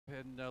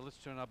And let's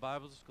turn our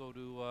Bibles. Let's go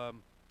to,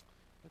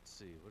 let's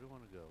see, where do we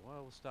want to go?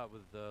 Well, we'll start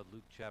with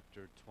Luke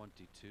chapter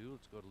 22.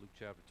 Let's go to Luke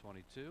chapter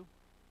 22.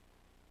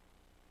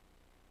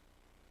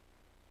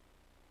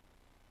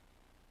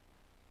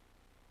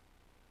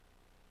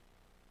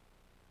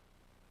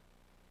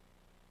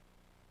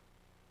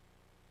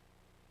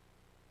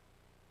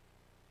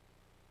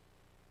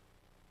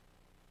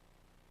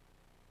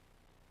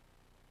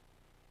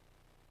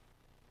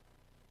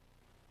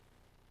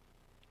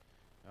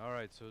 All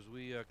right, so as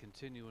we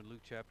continue in Luke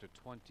chapter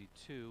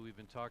 22, we've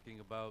been talking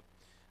about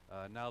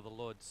now the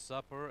Lord's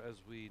Supper as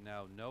we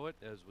now know it,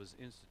 as was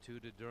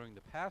instituted during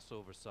the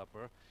Passover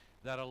supper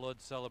that our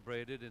Lord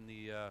celebrated in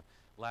the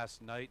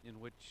last night in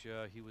which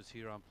he was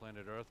here on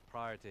planet Earth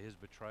prior to his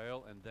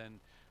betrayal and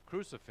then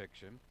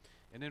crucifixion.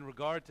 And in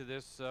regard to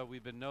this,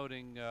 we've been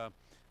noting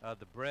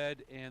the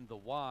bread and the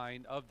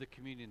wine of the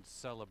communion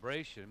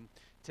celebration,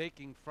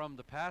 taking from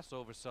the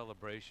Passover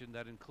celebration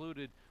that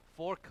included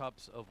 4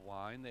 cups of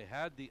wine. They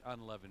had the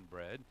unleavened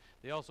bread.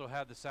 They also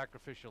had the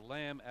sacrificial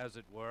lamb, as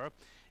it were,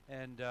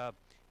 and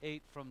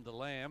ate from the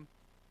lamb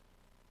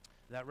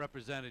that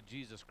represented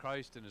Jesus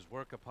Christ and his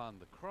work upon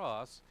the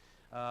cross.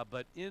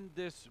 But in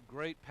this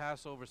great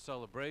Passover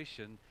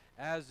celebration,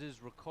 as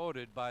is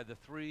recorded by the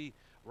 3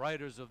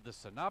 writers of the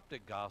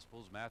Synoptic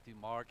Gospels, Matthew,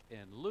 Mark,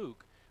 and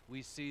Luke,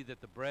 we see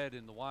that the bread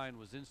and the wine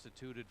was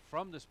instituted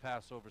from this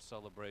Passover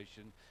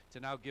celebration to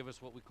now give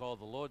us what we call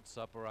the Lord's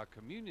Supper, our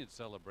communion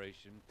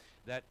celebration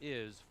that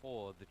is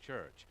for the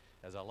church.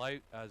 As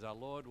our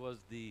Lord was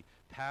the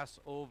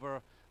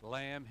Passover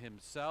lamb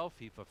himself,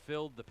 he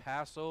fulfilled the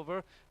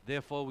Passover.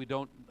 Therefore, we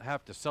don't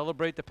have to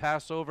celebrate the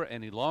Passover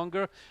any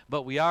longer,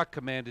 but we are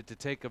commanded to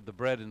take of the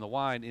bread and the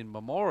wine in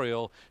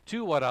memorial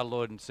to what our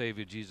Lord and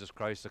Savior Jesus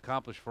Christ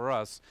accomplished for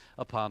us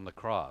upon the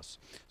cross.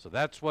 So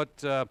that's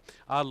what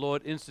our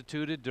Lord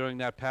instituted during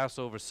that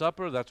Passover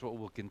supper. That's what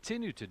we'll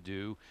continue to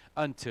do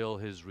until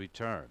his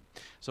return.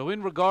 So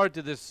in regard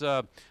to this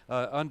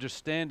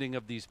understanding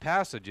of these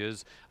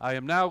passages, I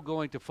am now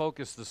going to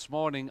focus this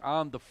morning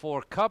on the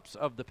 4 cups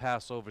of the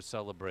Passover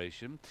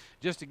celebration,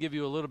 just to give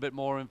you a little bit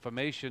more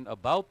information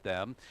about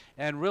them,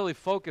 and really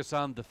focus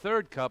on the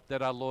 3rd cup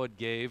that our Lord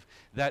gave,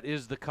 that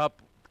is the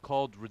cup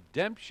called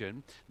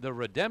redemption, the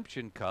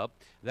redemption cup,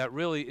 that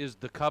really is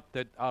the cup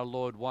that our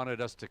Lord wanted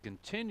us to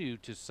continue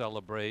to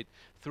celebrate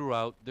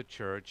throughout the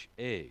church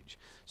age.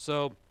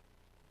 So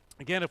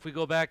again, if we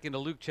go back into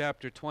Luke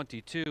chapter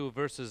 22,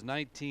 verses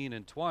 19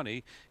 and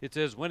 20, it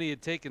says, "When he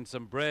had taken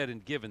some bread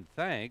and given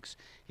thanks,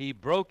 he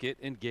broke it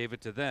and gave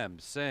it to them,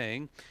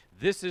 saying,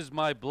 'This is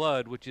my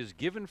blood, which is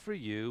given for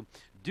you.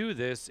 Do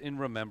this in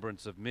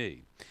remembrance of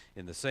me.'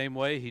 In the same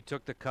way, he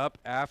took the cup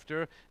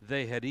after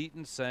they had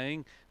eaten,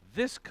 saying,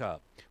 'This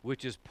cup,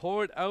 which is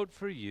poured out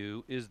for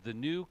you, is the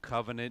new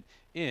covenant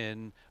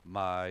in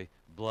my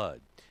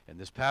blood.'" And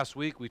this past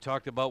week, we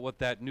talked about what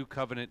that new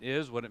covenant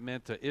is, what it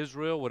meant to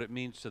Israel, what it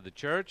means to the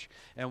church,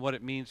 and what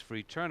it means for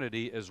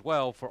eternity as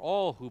well for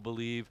all who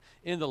believe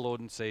in the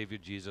Lord and Savior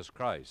Jesus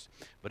Christ.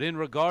 But in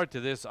regard to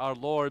this, our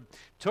Lord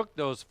took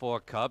those 4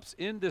 cups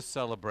in this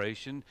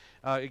celebration,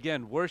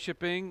 again,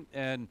 worshiping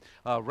and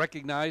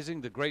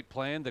recognizing the great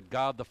plan that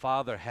God the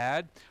Father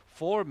had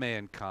for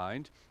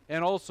mankind,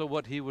 and also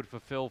what he would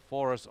fulfill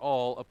for us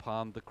all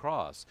upon the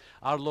cross.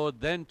 Our Lord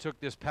then took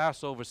this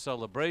Passover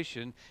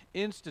celebration,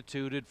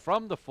 instituted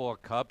from the 4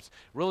 cups,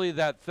 really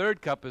that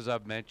 3rd cup as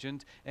I've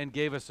mentioned, and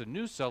gave us a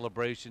new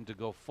celebration to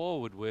go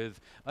forward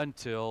with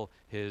until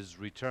his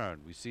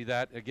return. We see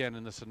that again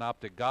in the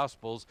Synoptic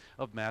Gospels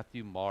of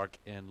Matthew, Mark,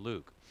 and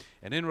Luke.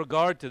 And in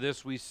regard to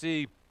this, we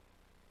see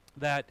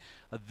that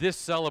this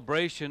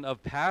celebration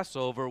of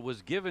Passover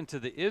was given to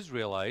the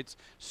Israelites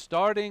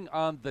starting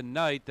on the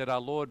night that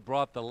our Lord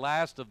brought the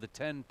last of the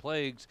 10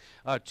 plagues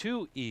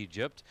to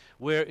Egypt,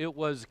 where it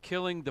was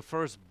killing the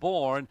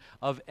firstborn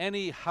of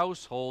any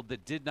household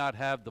that did not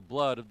have the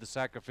blood of the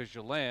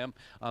sacrificial lamb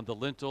on the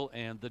lintel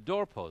and the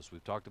doorpost.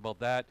 We've talked about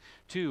that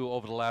too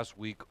over the last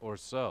week or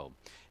so.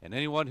 And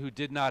anyone who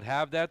did not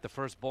have that, the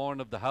firstborn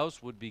of the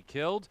house, would be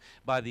killed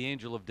by the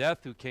angel of death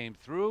who came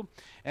through.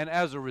 And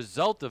as a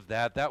result of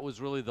that, that was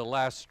really the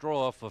last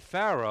straw for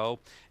Pharaoh,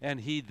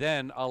 and he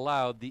then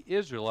allowed the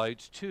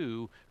Israelites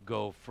to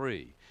go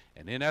free.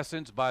 And in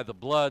essence, by the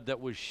blood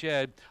that was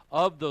shed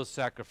of those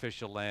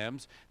sacrificial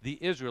lambs, the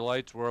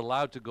Israelites were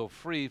allowed to go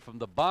free from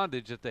the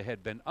bondage that they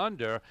had been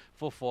under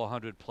for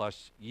 400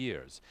 plus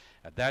years.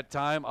 At that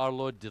time, our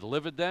Lord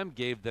delivered them,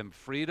 gave them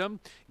freedom,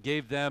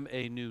 gave them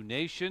a new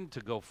nation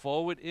to go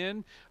forward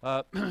in,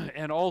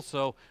 and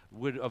also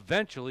would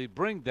eventually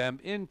bring them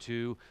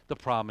into the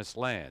promised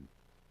land.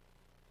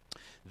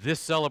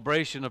 This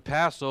celebration of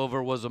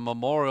Passover was a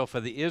memorial for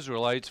the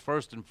Israelites,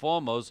 first and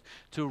foremost,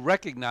 to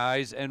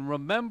recognize and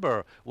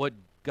remember what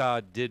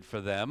God did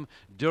for them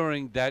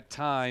during that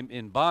time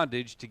in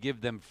bondage to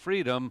give them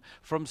freedom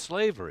from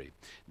slavery.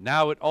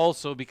 Now it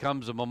also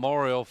becomes a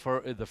memorial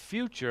for the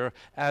future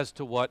as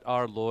to what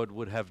our Lord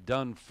would have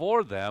done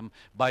for them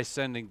by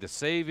sending the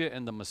Savior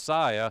and the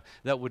Messiah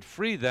that would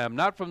free them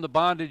not from the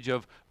bondage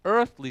of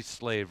earthly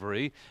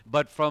slavery,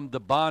 but from the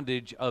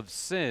bondage of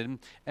sin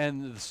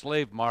and the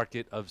slave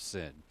market of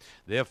sin.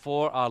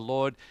 Therefore, our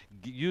Lord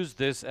used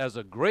this as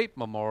a great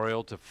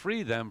memorial to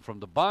free them from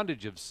the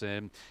bondage of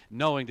sin,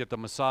 knowing that the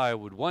Messiah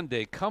would one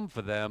day come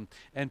for them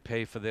and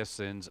pay for their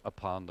sins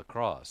upon the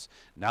cross.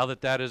 Now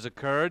that that has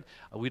occurred,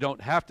 we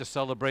don't have to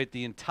celebrate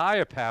the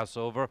entire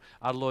Passover.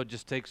 Our Lord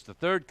just takes the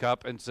third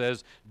cup and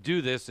says,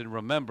 do this in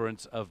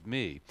remembrance of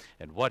me.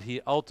 And what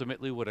he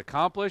ultimately would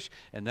accomplish,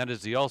 and then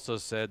as he also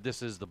said,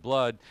 this is the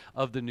blood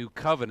of the new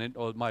covenant,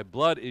 or my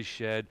blood is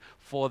shed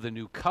for the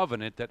new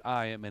covenant that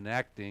I am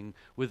enacting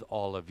with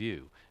all of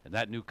you. And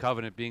that new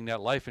covenant being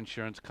that life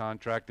insurance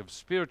contract of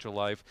spiritual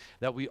life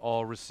that we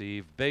all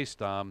receive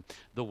based on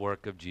the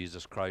work of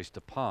Jesus Christ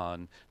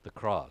upon the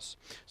cross.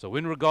 So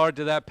in regard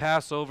to that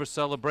Passover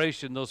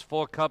celebration, those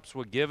 4 cups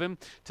were given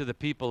to the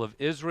people of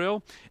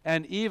Israel.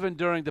 And even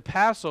during the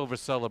Passover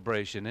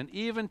celebration, and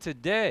even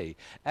today,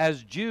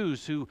 as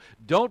Jews who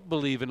don't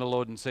believe in the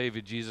Lord and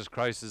Savior Jesus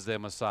Christ as their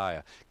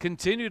Messiah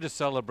continue to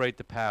celebrate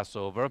the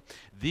Passover,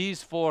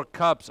 these 4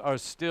 cups are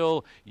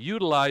still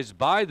utilized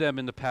by them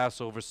in the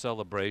Passover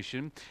celebration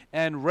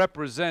and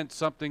represent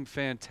something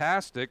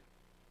fantastic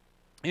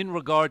in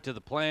regard to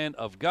the plan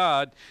of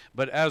God,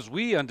 but as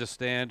we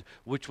understand,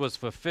 which was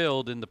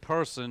fulfilled in the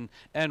person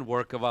and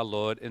work of our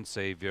Lord and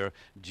Savior,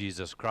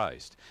 Jesus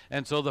Christ.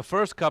 And so the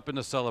first cup in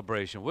the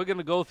celebration, we're going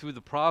to go through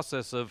the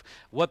process of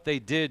what they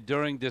did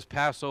during this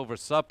Passover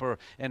supper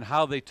and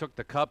how they took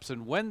the cups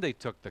and when they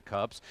took the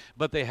cups,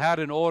 but they had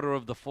an order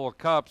of the 4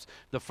 cups.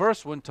 The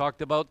first one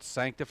talked about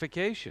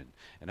sanctification.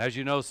 And as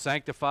you know,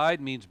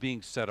 sanctified means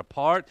being set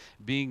apart,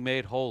 being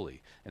made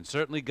holy. And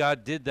certainly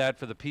God did that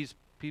for the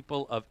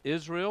people of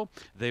Israel.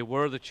 They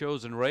were the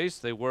chosen race.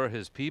 They were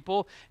his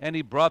people, and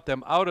he brought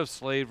them out of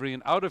slavery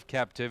and out of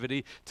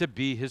captivity to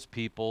be his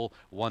people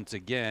once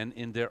again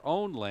in their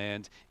own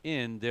land,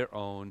 in their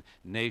own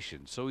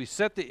nation. So he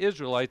set the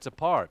Israelites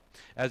apart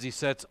as he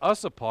sets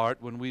us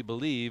apart when we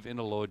believe in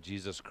the Lord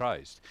Jesus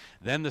Christ.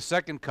 Then the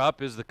second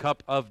cup is the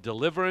cup of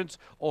deliverance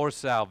or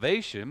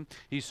salvation.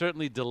 He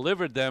certainly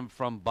delivered them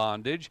from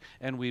bondage,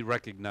 and we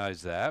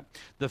recognize that.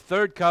 The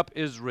third cup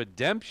is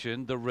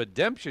redemption, the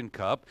redemption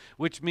cup,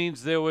 which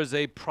means there was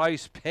a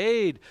price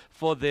paid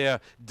for their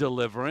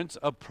deliverance,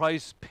 a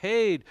price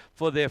paid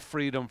for their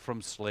freedom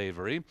from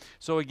slavery.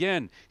 So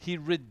again, he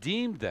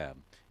redeemed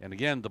them. And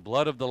again, the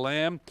blood of the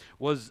Lamb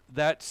was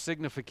that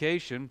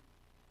signification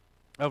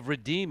of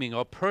redeeming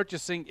or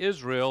purchasing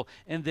Israel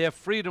and their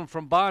freedom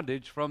from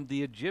bondage from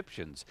the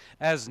Egyptians.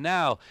 As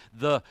now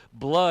the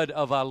blood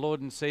of our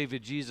Lord and Savior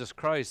Jesus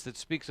Christ that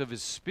speaks of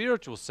his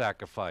spiritual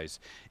sacrifice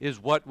is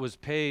what was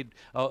paid,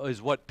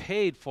 is what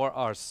paid for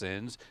our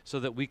sins so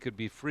that we could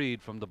be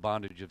freed from the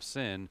bondage of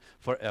sin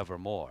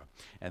forevermore.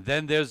 And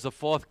then there's the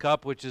 4th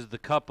cup, which is the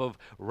cup of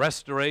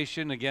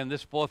restoration. Again,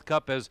 this 4th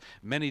cup has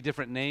many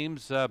different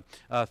names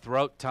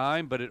throughout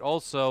time, but it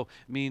also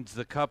means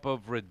the cup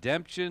of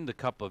redemption, the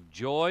cup of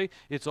joy.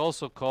 It's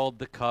also called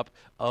the cup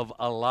of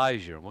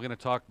Elijah. We're going to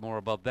talk more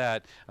about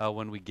that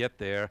when we get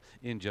there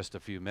in just a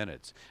few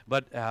minutes.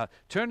 But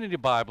turn in your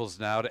Bibles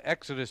now to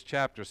Exodus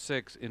chapter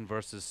 6 in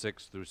verses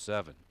 6 through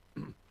 7.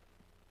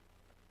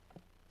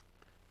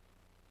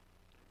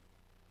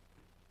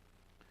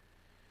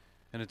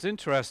 And it's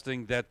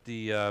interesting that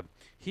the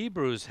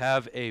Hebrews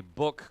have a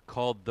book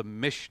called the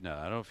Mishnah.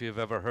 I don't know if you've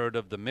ever heard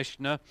of the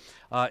Mishnah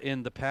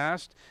in the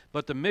past,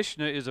 but the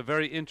Mishnah is a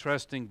very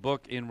interesting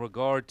book in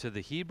regard to the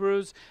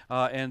Hebrews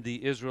and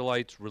the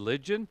Israelites'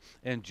 religion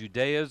and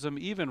Judaism,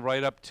 even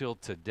right up till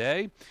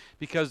today,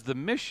 because the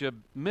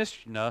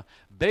Mishnah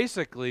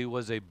basically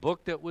was a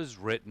book that was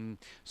written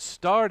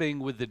starting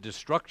with the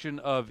destruction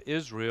of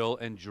Israel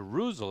and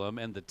Jerusalem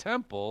and the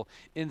temple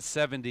in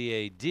 70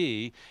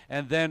 A.D.,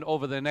 and then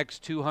over the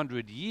next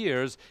 200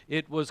 years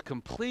it was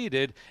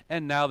completed,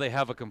 and now they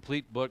have a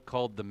complete book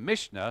called the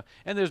Mishnah,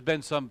 and there's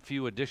been some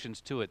few additions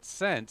to it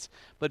since.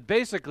 But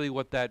basically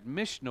what that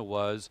Mishnah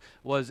was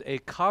a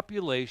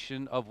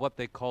compilation of what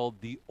they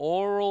called the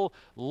oral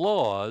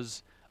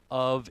laws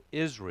of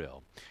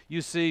Israel.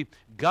 You see,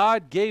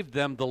 God gave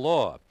them the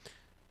law,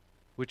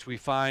 which we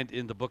find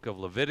in the book of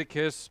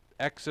Leviticus,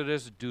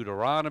 Exodus,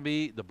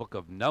 Deuteronomy, the book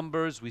of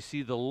Numbers. We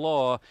see the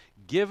law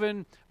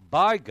given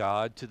by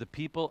God to the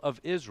people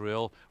of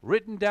Israel,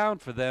 written down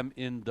for them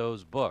in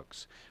those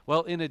books.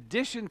 Well, in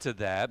addition to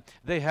that,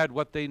 they had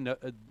what they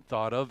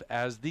thought of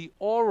as the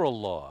oral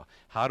law.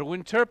 How to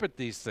interpret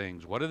these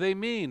things. What do they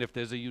mean if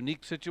there's a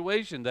unique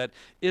situation that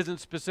isn't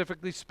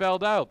specifically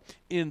spelled out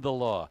in the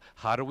law?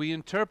 How do we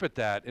interpret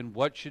that, and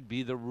what should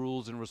be the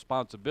rules and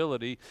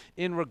responsibility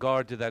in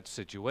regard to that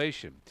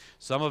situation?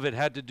 Some of it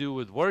had to do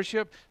with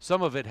worship.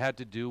 Some of it had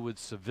to do with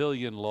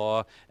civilian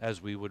law,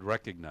 as we would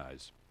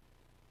recognize.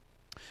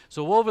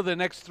 So over the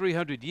next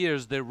 300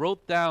 years, they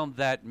wrote down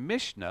that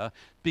Mishnah,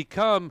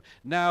 become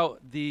now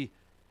the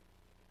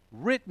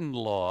written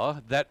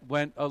law that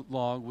went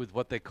along with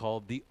what they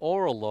called the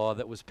oral law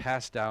that was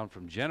passed down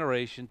from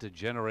generation to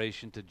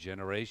generation to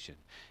generation.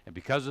 And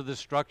because of the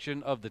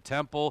destruction of the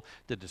temple,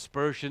 the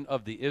dispersion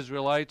of the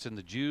Israelites and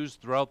the Jews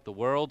throughout the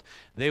world,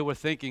 they were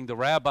thinking, the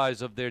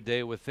rabbis of their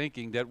day were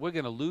thinking, that we're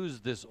going to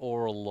lose this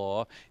oral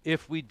law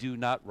if we do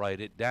not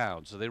write it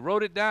down. So they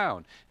wrote it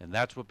down, and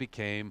that's what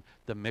became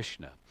the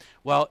Mishnah.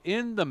 Well,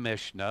 in the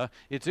Mishnah,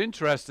 it's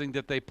interesting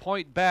that they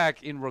point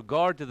back in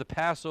regard to the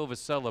Passover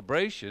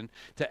celebration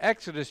to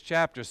Exodus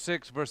chapter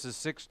 6, verses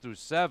 6 through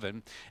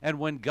 7. And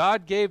when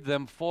God gave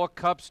them 4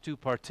 cups to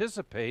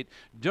participate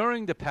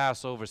during the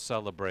Passover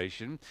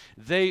celebration,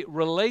 they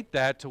relate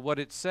that to what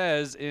it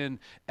says in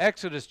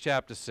Exodus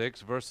chapter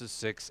 6, verses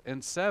 6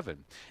 and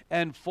 7.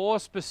 And 4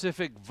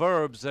 specific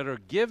verbs that are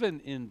given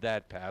in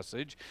that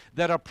passage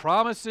that are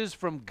promises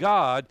from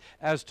God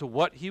as to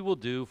what he will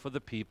do for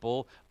the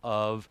people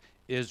of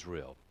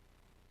Israel.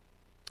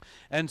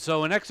 And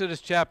so in Exodus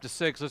chapter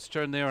 6, let's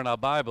turn there in our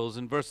Bibles,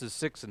 in verses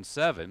 6 and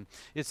 7,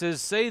 it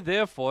says, "Say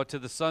therefore to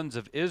the sons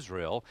of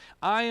Israel,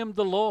 I am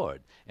the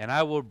Lord, and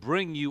I will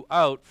bring you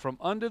out from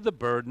under the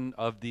burden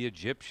of the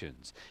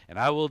Egyptians, and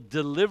I will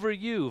deliver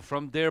you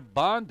from their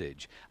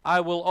bondage.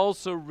 I will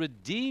also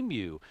redeem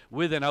you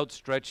with an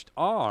outstretched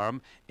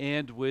arm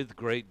and with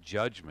great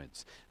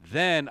judgments.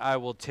 Then I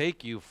will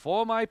take you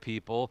for my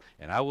people,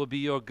 and I will be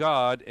your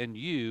God, and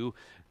you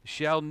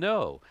shall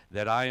know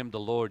that I am the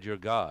Lord your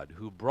God,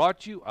 who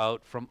brought you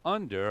out from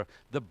under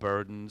the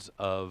burdens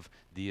of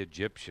the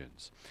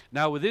Egyptians."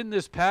 Now, within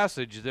this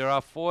passage, there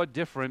are 4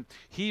 different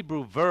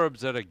Hebrew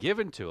verbs that are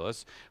given to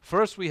us.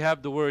 First, we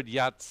have the word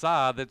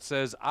yatzah that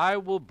says, I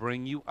will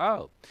bring you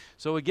out.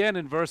 So again,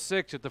 in verse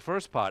 6, at the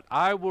first part,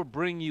 I will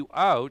bring you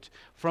out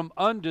from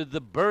under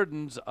the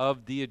burdens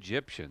of the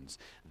Egyptians.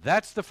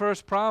 That's the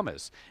first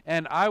promise.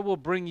 And I will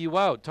bring you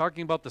out,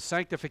 talking about the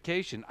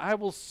sanctification. I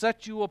will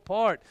set you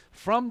apart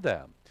from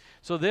them.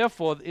 So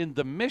therefore, in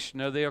the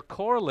Mishnah, they are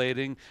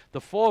correlating the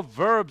 4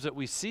 verbs that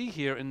we see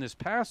here in this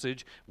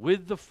passage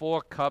with the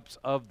 4 cups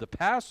of the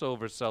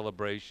Passover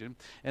celebration,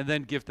 and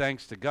then give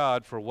thanks to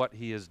God for what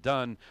he has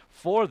done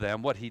for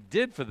them, what he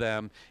did for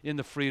them in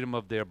the freedom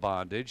of their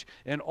bondage,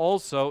 and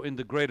also in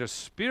the greater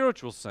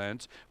spiritual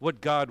sense, what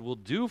God will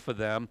do for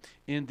them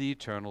in the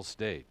eternal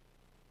state.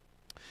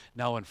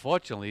 Now,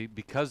 unfortunately,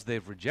 because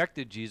they've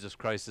rejected Jesus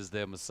Christ as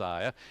their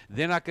Messiah,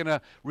 they're not going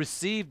to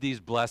receive these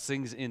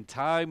blessings in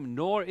time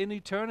nor in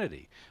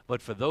eternity.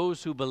 But for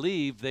those who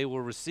believe, they will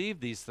receive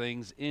these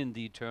things in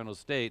the eternal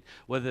state,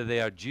 whether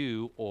they are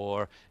Jew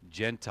or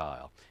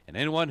Gentile. And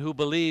anyone who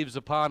believes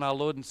upon our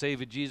Lord and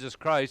Savior Jesus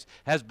Christ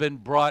has been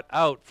brought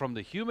out from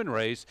the human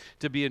race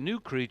to be a new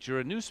creature,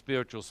 a new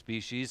spiritual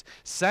species,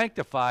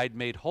 sanctified,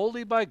 made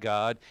holy by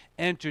God,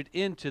 entered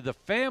into the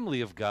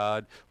family of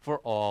God for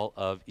all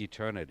of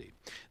eternity.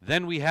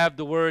 Then we have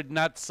the word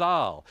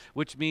natsal,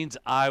 which means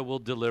I will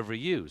deliver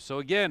you. So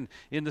again,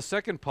 in the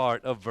second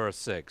part of verse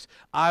 6,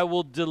 I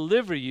will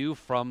deliver you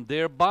from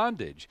their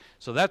bondage.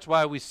 So that's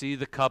why we see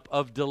the cup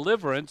of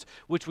deliverance,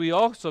 which we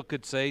also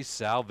could say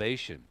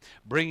salvation,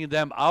 bringing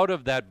them out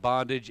of that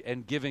bondage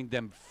and giving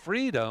them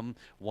freedom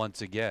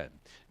once again.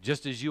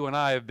 Just as you and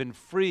I have been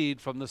freed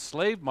from the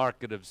slave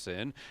market of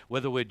sin,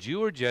 whether we're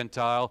Jew or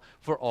Gentile,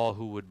 for all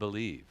who would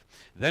believe.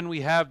 Then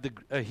we have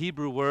the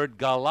Hebrew word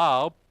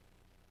galal,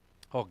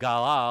 or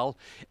galal,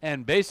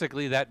 and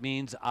basically that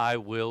means I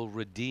will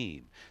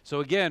redeem. So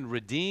again,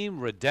 redeem,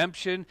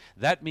 redemption,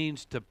 that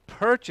means to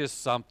purchase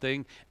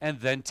something and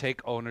then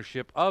take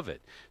ownership of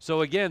it. So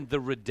again, the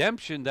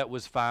redemption that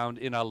was found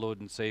in our Lord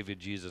and Savior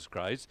Jesus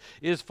Christ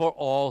is for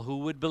all who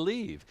would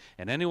believe.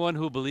 And anyone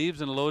who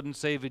believes in the Lord and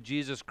Savior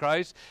Jesus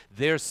Christ,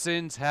 their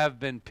sins have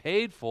been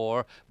paid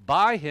for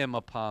by him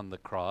upon the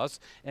cross,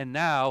 and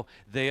now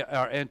they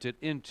are entered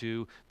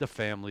into the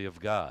family of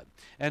God.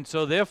 And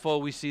so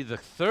therefore we see the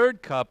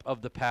third cup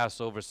of the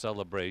Passover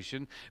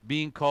celebration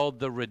being called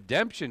the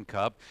redemption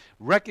cup,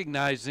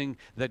 recognizing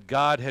that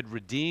God had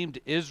redeemed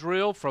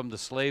Israel from the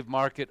slave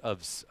market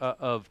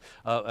of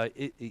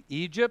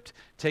Egypt,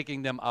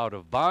 taking them out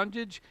of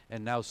bondage,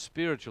 and now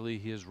spiritually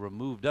he has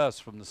removed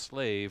us from the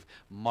slave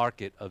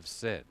market of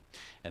sin.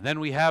 And then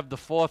we have the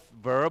fourth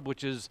verb,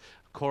 which is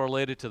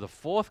correlated to the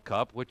fourth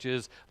cup, which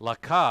is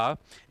lakah,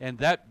 and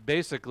that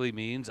basically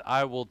means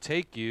I will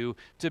take you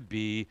to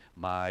be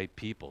my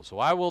people. So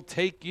I will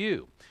take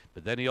you,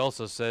 but then he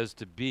also says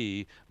to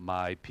be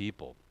my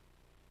people.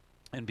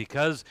 And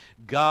because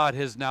God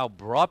has now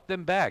brought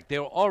them back, they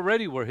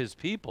already were his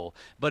people,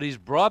 but he's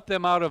brought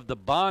them out of the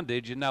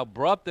bondage and now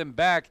brought them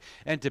back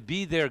and to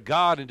be their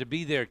God and to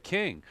be their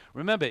king.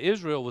 Remember,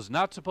 Israel was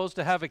not supposed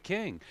to have a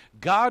king.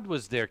 God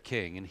was their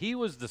king, and he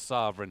was the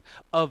sovereign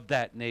of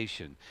that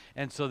nation.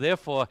 And so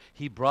therefore,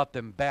 he brought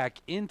them back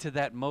into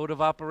that mode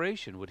of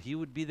operation, where he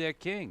would be their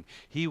king.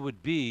 He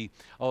would be,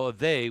 or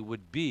they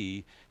would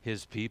be,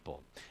 his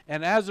people.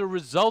 And as a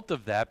result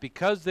of that,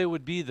 because they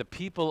would be the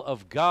people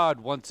of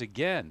God once again,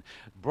 again,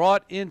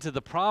 brought into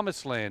the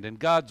promised land and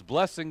God's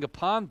blessing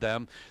upon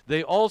them,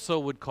 they also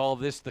would call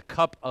this the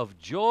cup of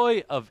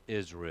joy of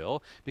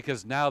Israel,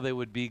 because now they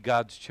would be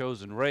God's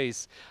chosen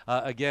race,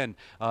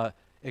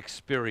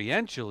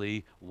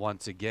 experientially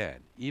once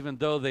again. Even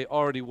though they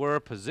already were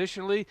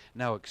positionally,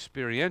 now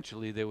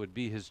experientially they would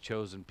be his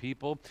chosen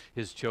people,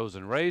 his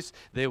chosen race.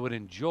 They would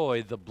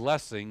enjoy the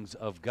blessings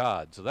of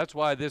God. So that's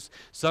why this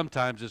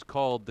sometimes is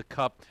called the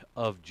cup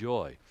of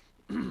joy.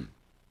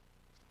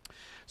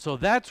 So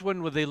that's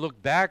when they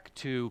look back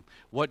to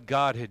what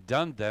God had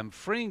done them,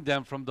 freeing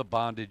them from the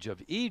bondage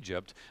of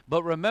Egypt.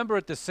 But remember,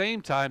 at the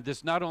same time,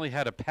 this not only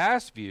had a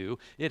past view,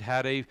 it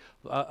had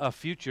a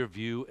future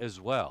view as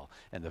well.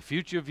 And the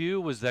future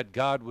view was that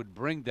God would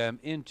bring them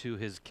into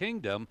his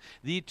kingdom,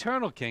 the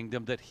eternal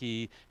kingdom that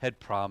he had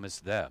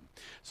promised them.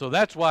 So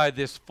that's why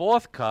this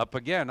fourth cup,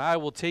 again, I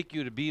will take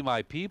you to be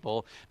my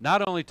people,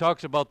 not only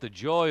talks about the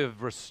joy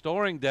of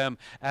restoring them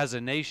as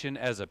a nation,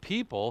 as a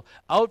people,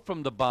 out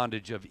from the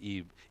bondage of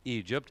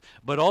Egypt,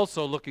 but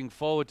also looking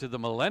forward to the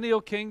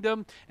millennial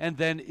kingdom and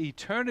then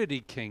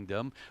eternity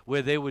kingdom,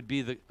 where they would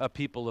be a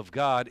people of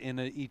God in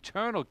an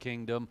eternal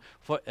kingdom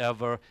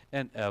forever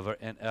and ever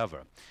and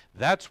ever.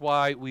 That's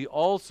why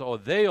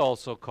they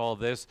also call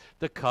this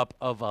the cup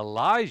of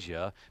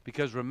Elijah,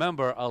 because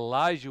remember,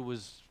 Elijah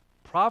was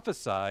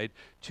prophesied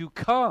to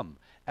come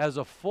as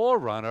a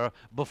forerunner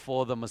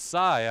before the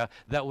Messiah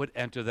that would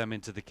enter them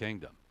into the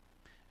kingdom.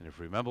 And if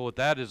you remember what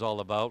that is all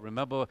about,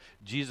 remember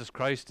Jesus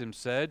Christ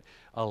himself said,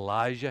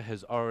 Elijah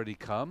has already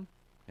come.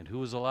 And who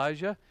was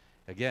Elijah?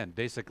 Again,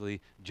 basically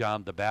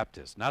John the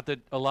Baptist. Not that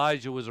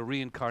Elijah was a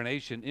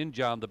reincarnation in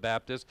John the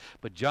Baptist,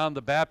 but John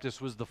the Baptist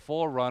was the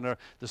forerunner,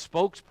 the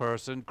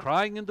spokesperson,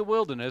 crying in the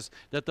wilderness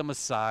that the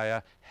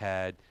Messiah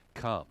had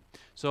come.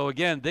 So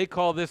again, they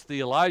call this the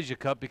Elijah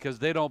cup because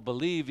they don't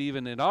believe,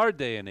 even in our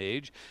day and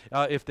age,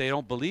 if they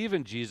don't believe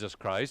in Jesus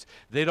Christ,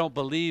 they don't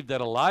believe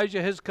that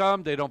Elijah has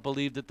come, they don't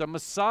believe that the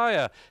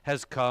Messiah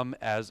has come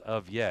as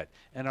of yet,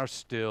 and are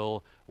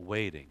still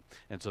waiting.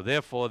 And so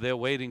therefore, they're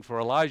waiting for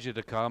Elijah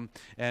to come,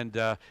 and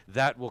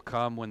that will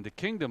come when the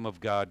kingdom of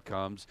God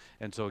comes.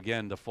 And so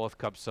again, the fourth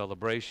cup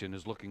celebration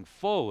is looking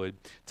forward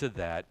to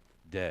that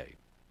day.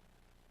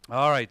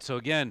 All right, so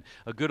again,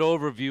 a good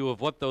overview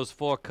of what those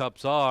four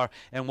cups are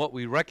and what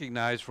we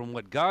recognize from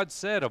what God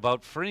said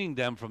about freeing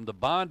them from the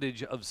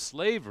bondage of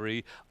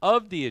slavery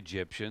of the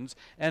Egyptians.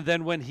 And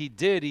then when he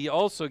did, he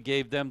also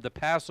gave them the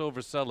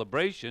Passover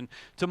celebration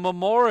to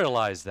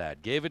memorialize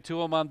that. Gave it to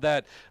them on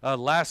that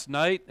last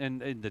night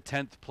in the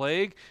 10th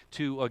plague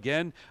to,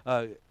 again,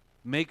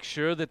 make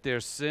sure that their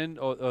sin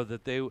or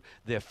that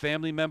their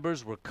family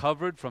members were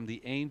covered from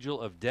the angel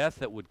of death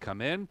that would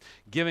come in,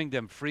 giving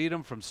them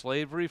freedom from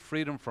slavery,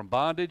 freedom from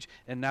bondage,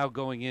 and now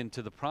going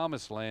into the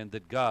promised land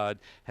that God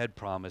had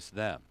promised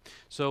them.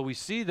 So we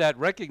see that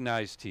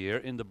recognized here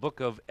in the book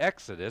of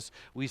Exodus.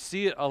 We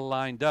see it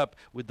aligned up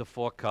with the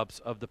four cups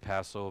of the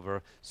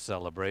Passover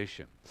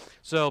celebration.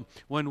 So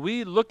when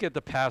we look at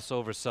the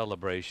Passover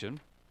celebration,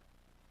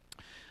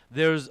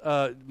 there's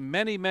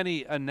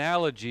many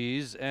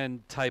analogies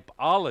and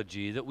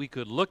typology that we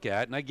could look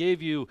at, and I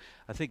gave you,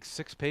 I think,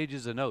 6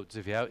 pages of notes.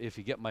 If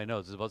you get my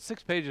notes, it's about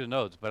 6 pages of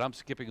notes, but I'm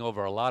skipping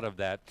over a lot of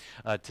that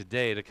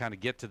today to kind of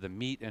get to the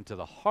meat and to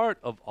the heart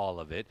of all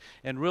of it,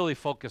 and really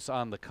focus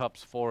on the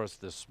cups for us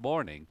this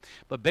morning.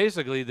 But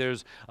basically,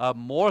 there's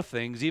more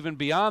things, even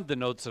beyond the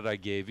notes that I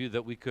gave you,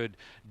 that we could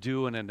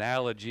do an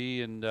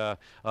analogy and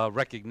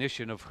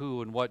recognition of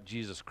who and what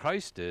Jesus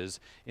Christ is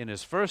in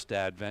his first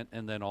advent,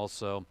 and then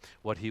also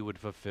what he would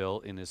fulfill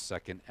in his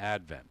second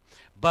advent.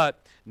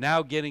 But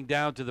now getting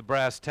down to the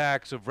brass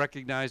tacks of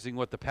recognizing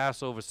what the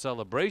Passover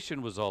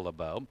celebration was all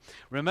about,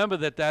 remember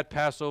that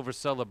Passover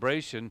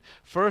celebration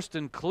first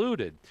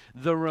included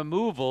the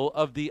removal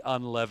of the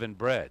unleavened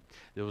bread.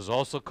 It was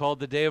also called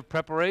the Day of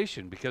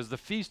Preparation because the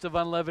Feast of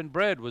Unleavened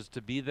Bread was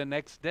to be the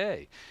next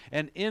day.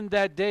 And in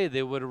that day,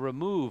 they would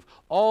remove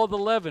all the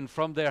leaven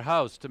from their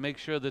house to make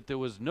sure that there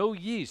was no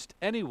yeast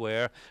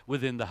anywhere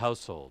within the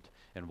household.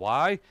 And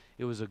why?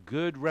 It was a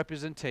good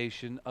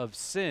representation of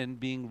sin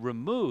being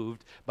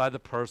removed by the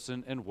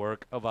person and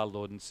work of our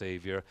Lord and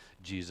Savior,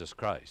 Jesus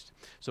Christ.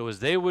 So as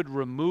they would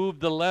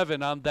remove the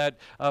leaven on that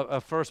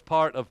first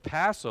part of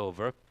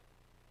Passover,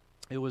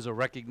 it was a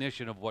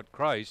recognition of what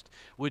Christ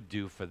would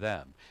do for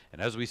them. And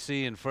as we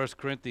see in 1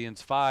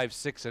 Corinthians 5,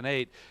 6, and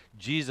 8,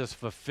 Jesus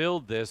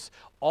fulfilled this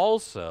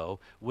also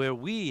where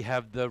we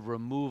have the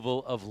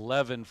removal of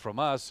leaven from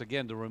us,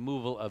 again, the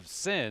removal of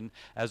sin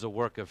as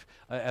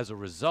a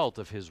result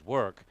of his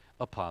work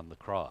upon the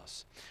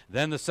cross.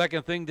 Then the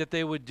second thing that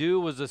they would do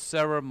was a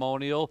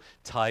ceremonial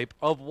type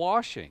of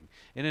washing.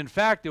 And in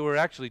fact, there were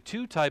actually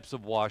 2 types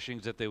of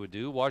washings that they would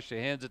do. Wash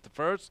their hands at the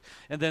first,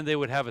 and then they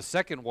would have a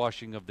second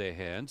washing of their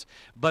hands.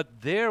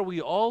 But there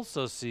we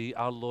also see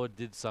our Lord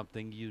did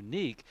something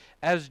unique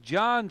as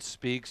John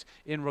speaks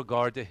in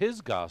regard to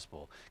his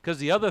gospel, because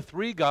the other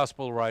 3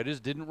 gospel writers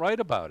didn't write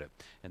about it.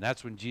 And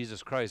that's when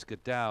Jesus Christ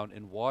got down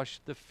and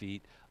washed the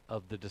feet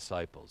of the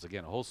disciples.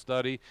 Again, a whole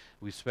study.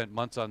 We spent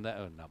months on that,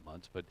 not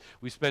months, but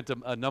we spent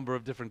a number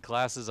of different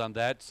classes on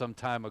that some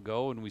time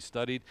ago, and we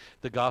studied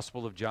the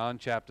Gospel of John,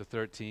 chapter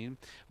 13.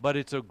 But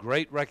it's a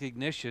great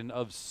recognition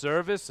of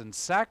service and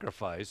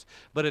sacrifice,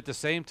 but at the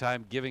same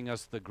time giving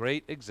us the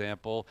great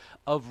example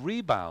of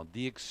rebound,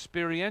 the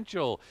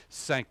experiential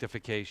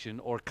sanctification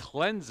or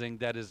cleansing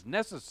that is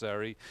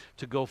necessary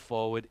to go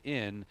forward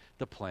in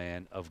the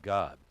plan of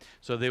God.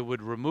 So they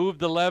would remove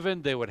the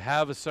leaven, they would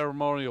have a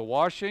ceremonial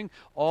washing,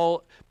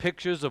 all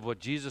pictures of what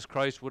Jesus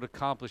Christ would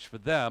accomplish for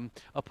them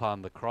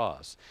upon the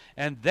cross.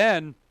 And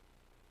then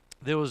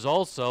there was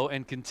also,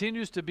 and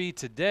continues to be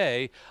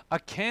today, a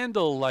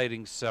candle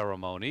lighting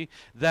ceremony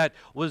that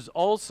was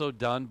also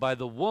done by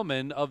the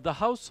woman of the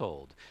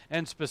household.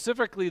 And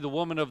specifically the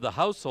woman of the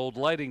household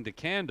lighting the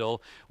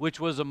candle, which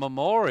was a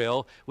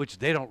memorial, which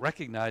they don't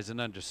recognize and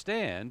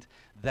understand,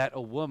 that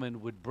a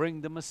woman would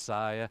bring the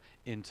Messiah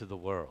into the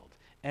world.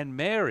 And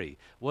Mary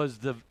was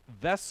the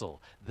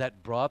vessel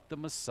that brought the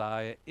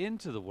Messiah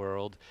into the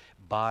world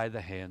by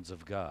the hands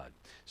of God.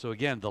 So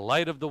again, the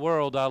light of the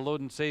world, our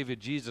Lord and Savior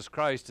Jesus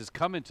Christ, has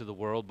come into the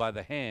world by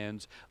the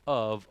hands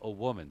of a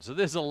woman. So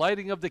there's a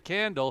lighting of the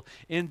candle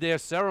in their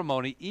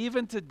ceremony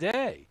even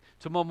today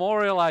to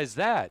memorialize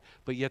that,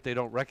 but yet they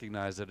don't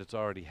recognize that it's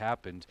already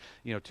happened,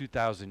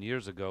 2,000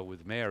 years ago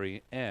with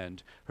Mary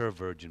and her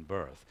virgin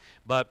birth.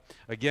 But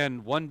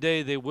again, one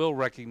day they will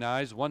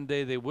recognize, one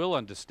day they will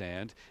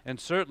understand, and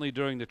certainly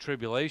during the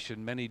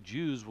tribulation, many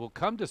Jews will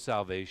come to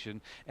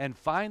salvation and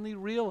finally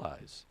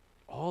realize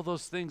all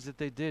those things that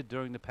they did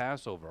during the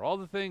Passover, all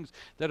the things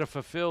that are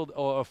fulfilled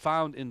or are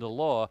found in the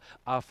law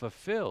are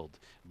fulfilled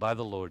by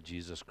the Lord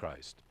Jesus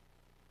Christ.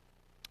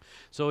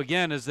 So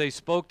again, as they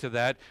spoke to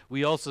that,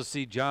 we also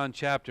see John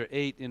chapter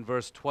 8 in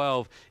verse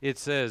 12. It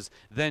says,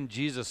 "Then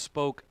Jesus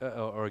spoke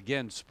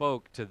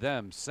to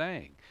them,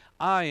 saying,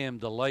 I am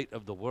the light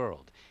of the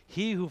world.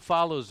 He who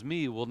follows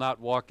me will not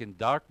walk in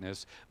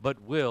darkness,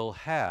 but will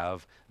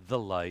have the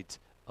light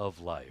of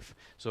life."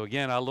 So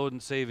again, our Lord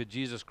and Savior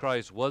Jesus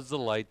Christ was the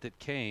light that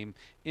came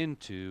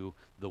into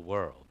the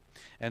world.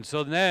 And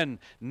so then,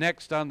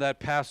 next on that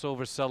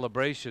Passover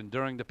celebration,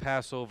 during the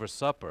Passover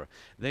supper,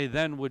 they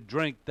then would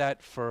drink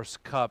that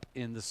first cup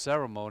in the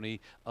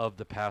ceremony of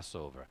the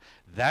Passover.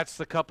 That's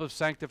the cup of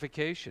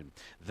sanctification.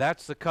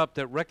 That's the cup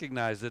that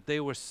recognized that they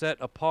were set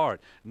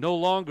apart, no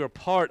longer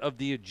part of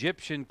the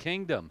Egyptian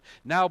kingdom,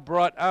 now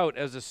brought out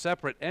as a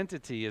separate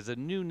entity, as a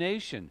new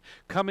nation,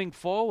 coming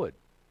forward,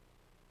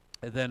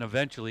 and then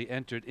eventually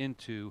entered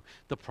into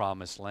the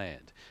promised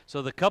land.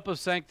 So the cup of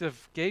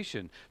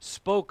sanctification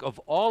spoke of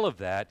all of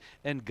that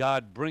and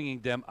God bringing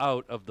them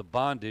out of the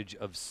bondage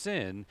of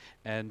sin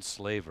and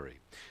slavery.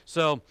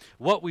 So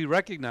what we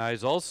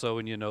recognize also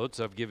in your notes,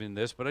 I've given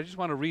this, but I just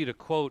want to read a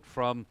quote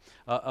from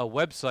a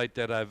website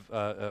that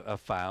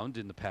I've found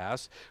in the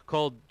past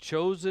called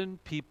Chosen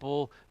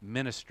People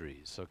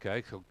Ministries,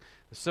 okay? So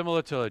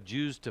similar to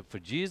Jews for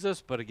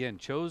Jesus, but again,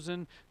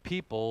 Chosen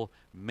People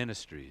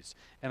Ministries.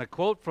 And a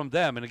quote from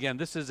them, and again,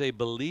 this is a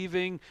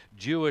believing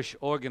Jewish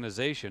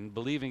organization,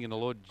 believing in the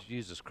Lord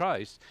Jesus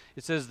Christ.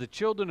 It says, "The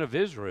children of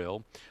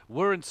Israel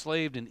were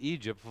enslaved in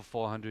Egypt for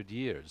 400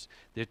 years.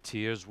 Their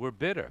tears were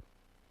bitter.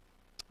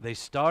 They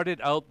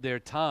started out their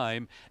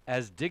time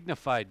as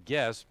dignified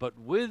guests, but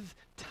with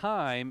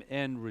time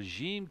and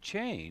regime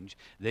change,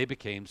 they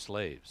became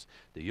slaves.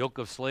 The yoke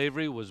of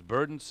slavery was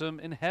burdensome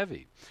and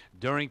heavy.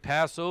 During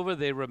Passover,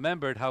 they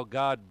remembered how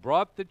God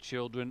brought the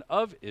children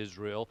of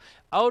Israel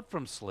out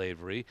from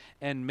slavery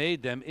and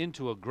made them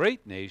into a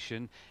great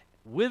nation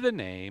with a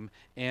name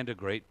and a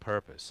great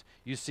purpose."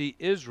 You see,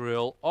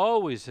 Israel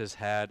always has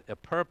had a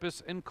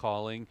purpose and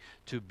calling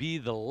to be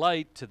the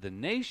light to the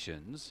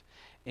nations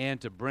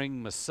and to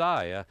bring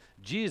Messiah,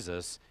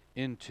 Jesus,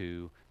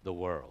 into the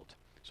world.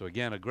 So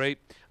again, a great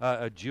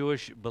a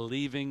Jewish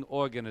believing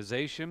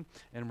organization,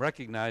 and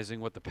recognizing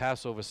what the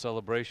Passover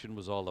celebration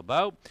was all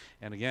about,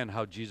 and again,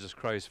 how Jesus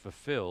Christ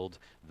fulfilled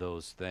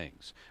those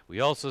things. We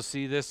also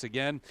see this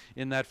again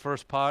in that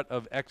first part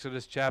of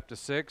Exodus chapter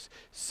 6.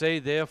 "Say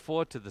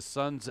therefore to the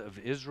sons of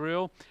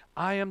Israel,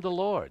 I am the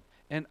Lord,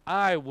 and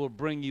I will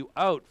bring you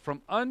out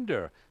from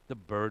under the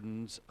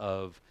burdens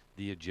of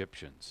the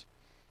Egyptians."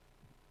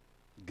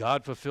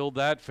 God fulfilled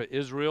that for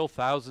Israel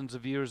thousands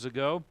of years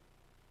ago.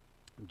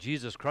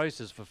 Jesus Christ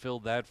has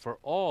fulfilled that for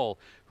all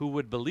who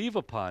would believe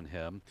upon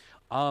him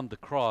on the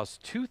cross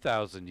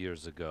 2,000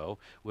 years ago,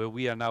 where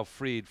we are now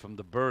freed from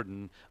the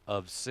burden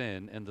of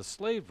sin and the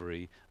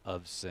slavery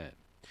of sin.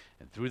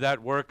 And through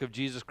that work of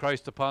Jesus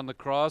Christ upon the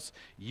cross,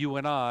 you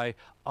and I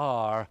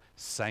are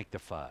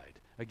sanctified.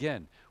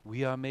 Again,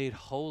 we are made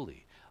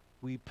holy.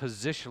 We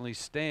positionally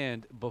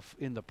stand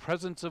in the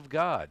presence of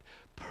God,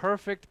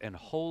 perfect and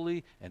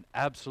holy and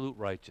absolute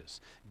righteous.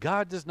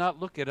 God does not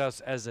look at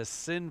us as a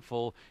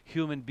sinful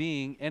human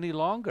being any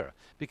longer,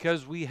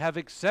 because we have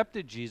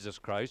accepted Jesus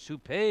Christ, who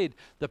paid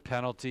the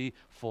penalty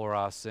for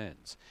our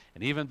sins.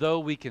 And even though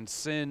we can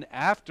sin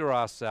after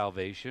our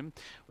salvation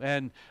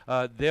and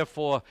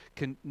therefore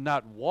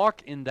cannot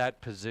walk in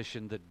that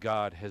position that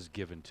God has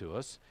given to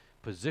us,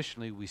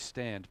 positionally we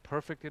stand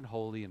perfect and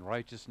holy in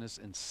righteousness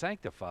and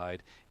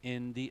sanctified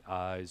in the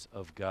eyes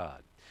of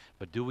God.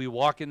 But do we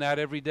walk in that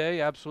every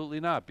day? Absolutely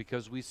not,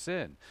 because we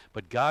sin.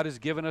 But God has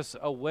given us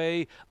a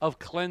way of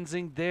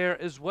cleansing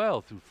there as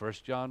well through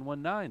 1 John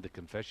 1:9, the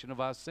confession of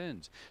our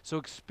sins.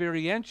 So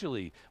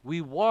experientially,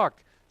 we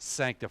walk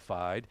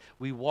sanctified.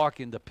 We walk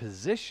in the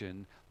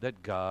position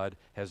that God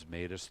has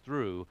made us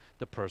through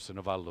the person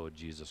of our Lord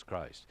Jesus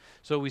Christ.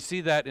 So we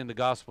see that in the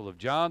Gospel of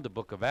John, the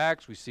book of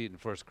Acts. We see it in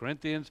 1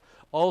 Corinthians,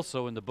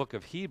 also in the book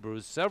of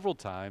Hebrews several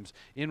times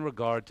in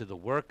regard to the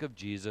work of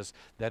Jesus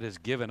that has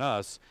given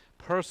us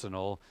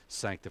personal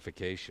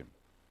sanctification.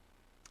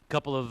 A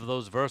couple of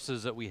those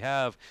verses that we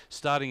have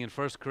starting in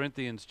 1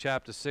 Corinthians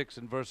chapter 6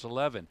 and verse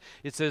 11.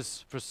 It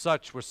says, "For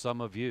such were some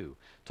of you,"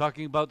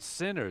 talking about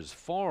sinners,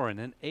 foreign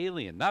and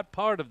alien, not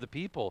part of the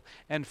people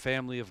and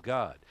family of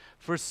God.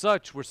 "For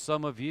such were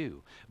some of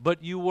you,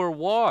 but you were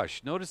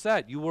washed." Notice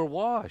that, you were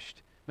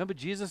washed. Remember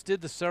Jesus did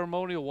the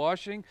ceremonial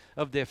washing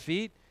of their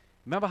feet?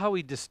 Remember how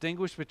he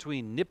distinguished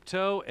between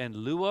nipto and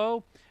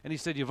luo? And he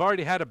said, you've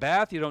already had a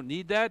bath, you don't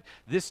need that.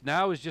 This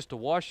now is just to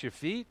wash your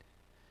feet.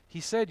 He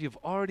said you've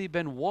already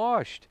been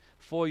washed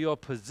for your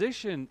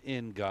position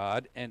in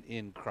God and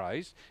in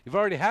Christ. You've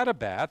already had a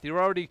bath.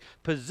 You're already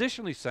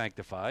positionally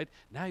sanctified.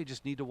 Now you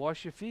just need to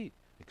wash your feet.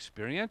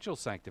 Experiential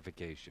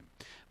sanctification.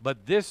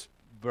 But this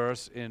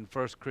verse in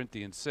 1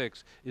 Corinthians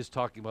 6 is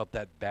talking about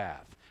that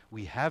bath.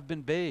 We have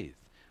been bathed.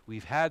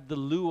 We've had the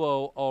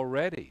luo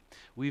already.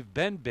 We've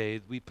been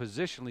bathed. We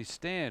positionally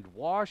stand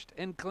washed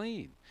and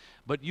clean.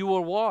 But you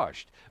were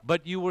washed.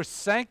 But you were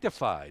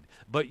sanctified.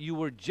 But you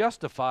were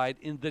justified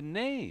in the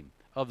name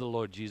of the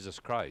Lord Jesus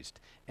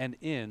Christ and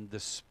in the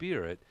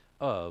Spirit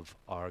of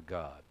our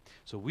God.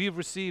 So we've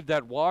received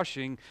that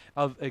washing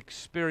of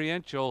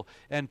experiential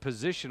and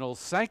positional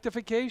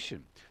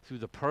sanctification through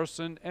the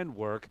person and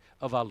work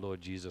of our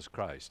Lord Jesus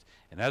Christ.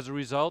 And as a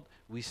result,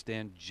 we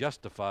stand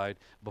justified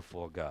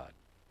before God.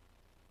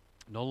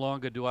 No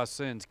longer do our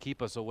sins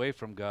keep us away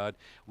from God.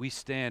 We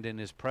stand in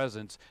his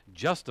presence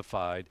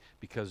justified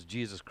because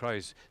Jesus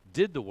Christ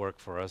did the work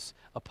for us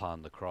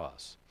upon the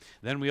cross.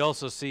 Then we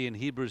also see in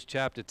Hebrews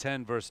chapter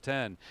 10, verse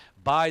 10,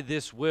 "By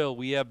this will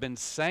we have been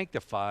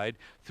sanctified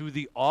through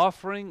the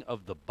offering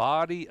of the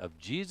body of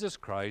Jesus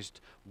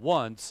Christ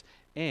once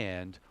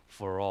and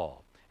for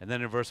all." And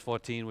then in verse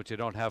 14, which I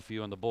don't have for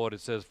you on the board,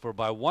 it says, "For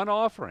by one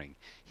offering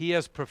he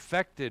has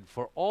perfected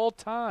for all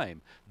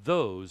time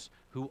those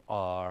who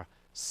are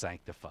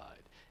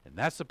sanctified." And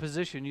that's the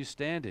position you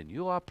stand in.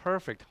 You are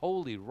perfect,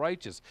 holy,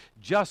 righteous,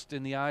 just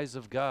in the eyes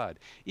of God.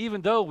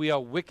 Even though we are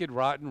wicked,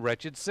 rotten,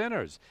 wretched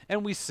sinners,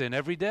 and we sin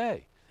every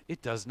day,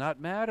 it does not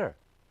matter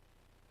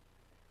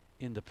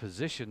in the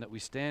position that we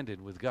stand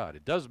in with God.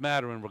 It does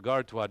matter in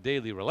regard to our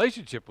daily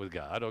relationship with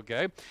God,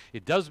 okay?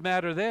 It does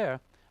matter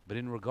there, but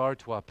in regard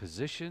to our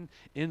position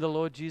in the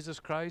Lord Jesus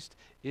Christ,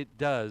 it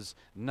does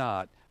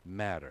not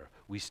matter.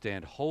 We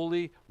stand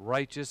holy,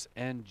 righteous,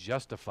 and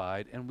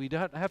justified, and we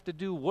don't have to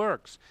do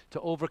works to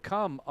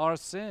overcome our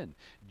sin.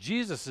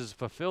 Jesus has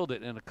fulfilled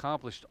it and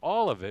accomplished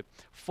all of it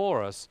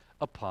for us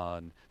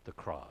upon the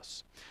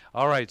cross.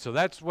 All right, so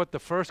that's what the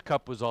first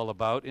cup was all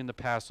about in the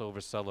Passover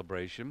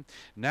celebration.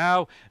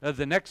 Now,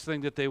 the next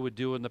thing that they would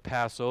do in the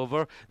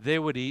Passover, they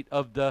would eat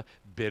of the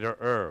bitter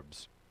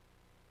herbs.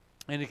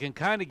 And you can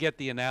kind of get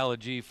the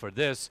analogy for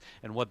this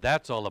and what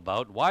that's all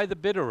about. Why the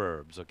bitter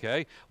herbs,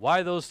 okay?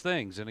 Why those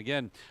things? And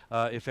again,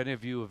 if any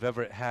of you have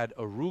ever had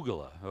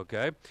arugula,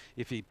 okay?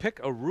 If you pick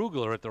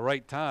arugula at the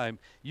right time,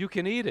 you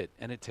can eat it,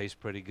 and it tastes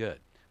pretty good.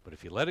 But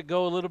if you let it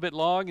go a little bit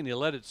long and you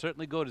let it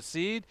certainly go to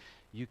seed,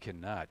 you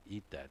cannot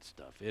eat that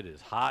stuff. It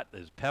is hot,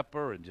 there's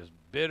pepper, and just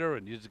bitter,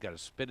 and you just got to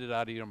spit it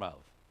out of your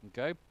mouth,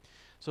 okay?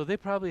 So they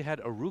probably had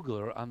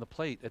arugula on the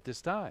plate at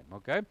this time,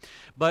 okay?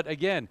 But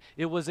again,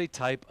 it was a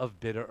type of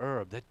bitter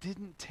herb that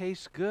didn't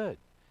taste good.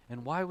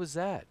 And why was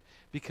that?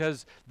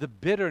 Because the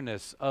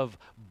bitterness of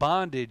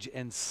bondage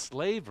and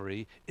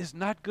slavery is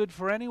not good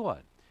for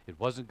anyone. It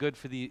wasn't good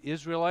for the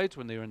Israelites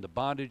when they were in the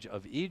bondage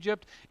of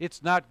Egypt.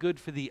 It's not good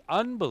for the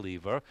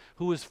unbeliever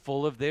who is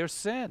full of their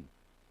sin.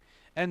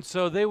 And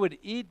so they would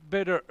eat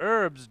bitter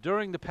herbs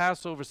during the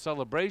Passover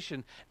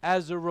celebration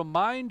as a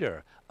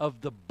reminder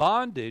of the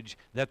bondage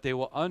that they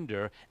were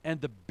under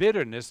and the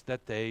bitterness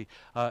that they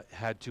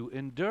had to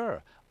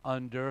endure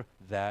under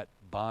that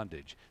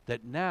bondage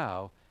that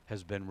now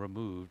has been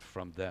removed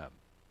from them.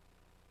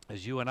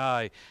 As you and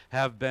I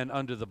have been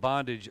under the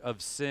bondage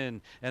of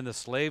sin and the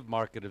slave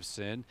market of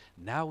sin,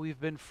 now we've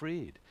been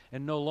freed.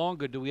 And no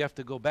longer do we have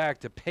to go back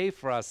to pay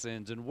for our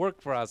sins and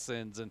work for our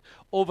sins and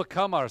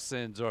overcome our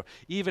sins or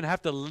even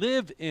have to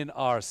live in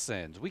our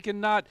sins. We can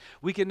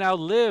now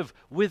live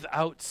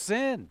without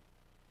sin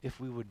if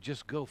we would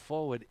just go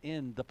forward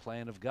in the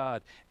plan of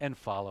God and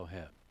follow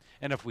him.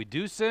 And if we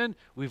do sin,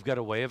 we've got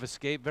a way of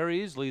escape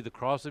very easily, the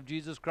cross of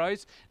Jesus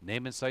Christ.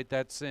 Name and cite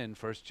that sin,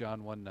 1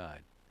 John 1:9.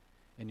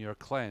 And you're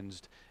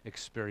cleansed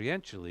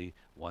experientially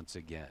once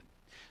again.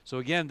 So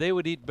again, they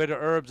would eat bitter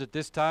herbs at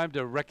this time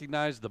to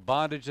recognize the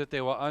bondage that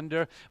they were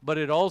under, but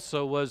it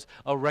also was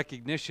a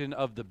recognition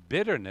of the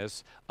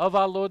bitterness of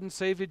our Lord and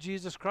Savior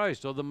Jesus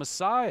Christ, or the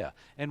Messiah,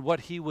 and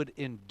what he would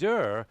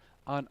endure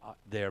on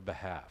their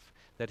behalf.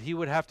 That he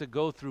would have to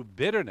go through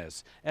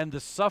bitterness and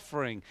the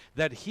suffering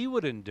that he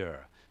would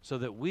endure, so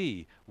that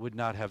we would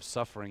not have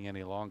suffering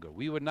any longer.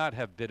 We would not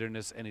have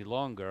bitterness any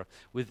longer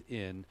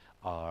within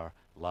our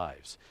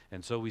lives.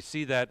 And so we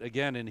see that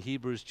again in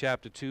Hebrews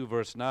chapter 2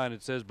 verse 9.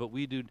 It says, "But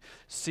we do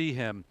see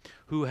him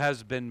who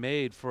has been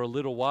made for a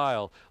little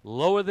while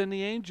lower than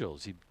the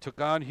angels." He took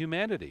on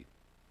humanity,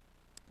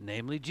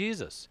 namely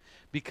Jesus,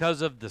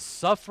 because of the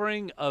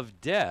suffering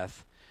of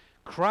death,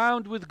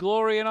 crowned with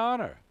glory and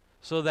honor,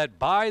 so that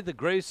by the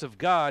grace of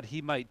God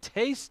he might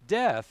taste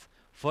death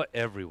for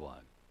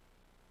everyone.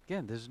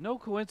 Again, there's no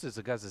coincidence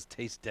that God says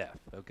taste death,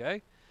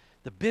 okay?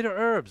 The bitter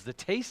herbs, the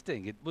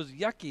tasting, it was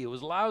yucky, it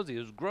was lousy,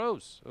 it was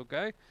gross,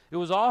 okay? It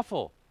was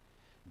awful.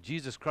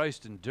 Jesus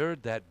Christ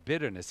endured that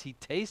bitterness. He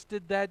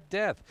tasted that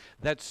death,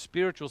 that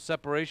spiritual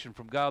separation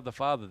from God the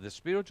Father, the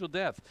spiritual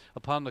death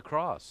upon the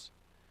cross,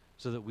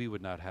 so that we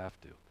would not have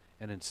to,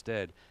 and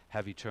instead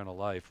have eternal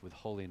life with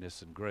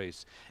holiness and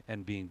grace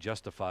and being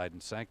justified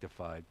and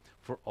sanctified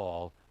for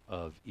all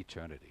of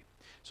eternity.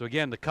 So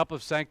again, the cup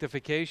of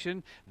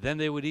sanctification, then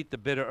they would eat the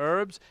bitter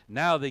herbs.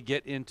 Now they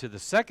get into the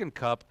second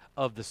cup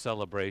of the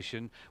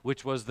celebration,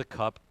 which was the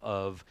cup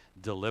of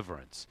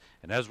deliverance.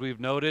 And as we've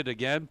noted,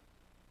 again,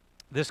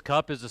 this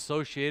cup is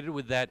associated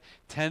with that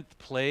 10th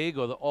plague,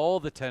 or all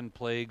the 10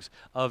 plagues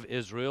of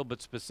Israel,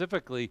 but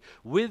specifically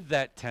with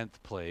that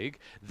 10th plague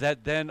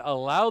that then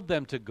allowed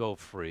them to go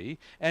free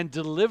and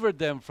delivered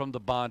them from the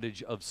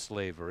bondage of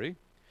slavery.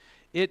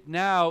 It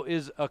now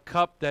is a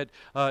cup that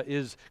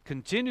is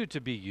continued to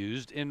be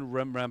used in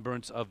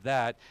remembrance of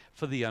that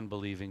for the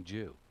unbelieving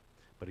Jew.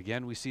 But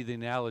again, we see the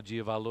analogy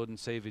of our Lord and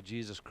Savior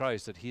Jesus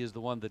Christ, that he is the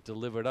one that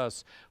delivered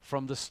us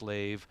from the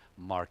slave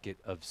market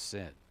of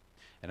sin.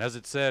 And as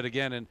it said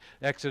again in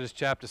Exodus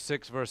chapter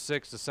 6, verse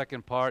 6, the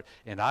second part,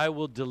 "And I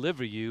will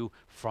deliver you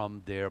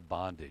from their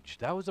bondage."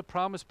 That was a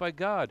promise by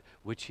God,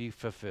 which he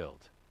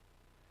fulfilled.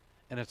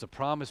 And it's a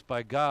promise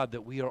by God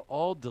that we are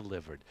all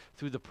delivered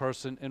through the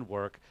person and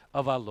work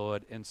of our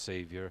Lord and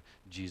Savior,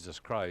 Jesus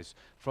Christ,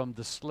 from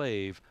the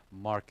slave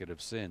market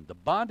of sin, the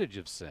bondage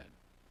of sin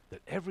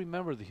that every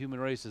member of the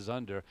human race is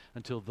under,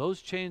 until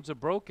those chains are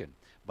broken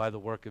by the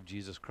work of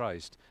Jesus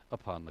Christ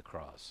upon the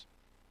cross.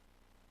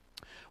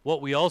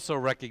 What we also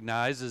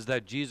recognize is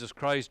that Jesus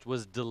Christ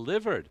was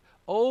delivered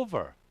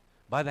over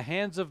by the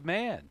hands of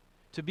man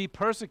to be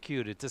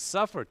persecuted, to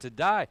suffer, to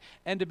die,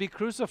 and to be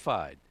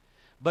crucified.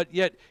 But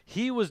yet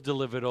he was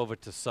delivered over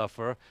to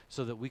suffer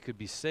so that we could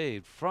be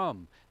saved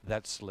from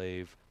that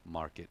slave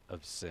market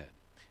of sin.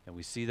 And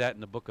we see that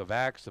in the book of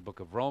Acts, the book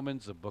of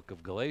Romans, the book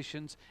of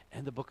Galatians,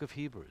 and the book of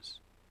Hebrews.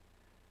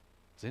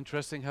 It's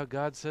interesting how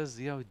God says,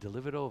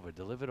 delivered over,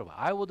 delivered over.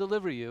 I will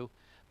deliver you,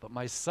 but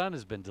my Son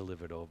has been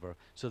delivered over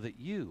so that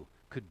you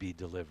could be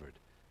delivered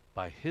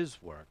by his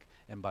work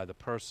and by the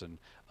person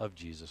of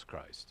Jesus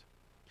Christ.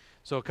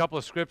 So a couple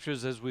of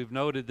scriptures, as we've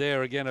noted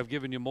there. Again, I've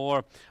given you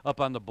more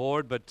up on the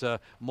board, but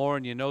more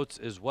in your notes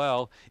as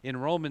well. In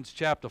Romans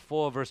chapter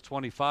 4, verse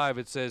 25,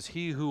 it says,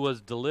 "He who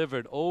was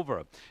delivered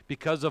over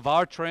because of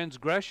our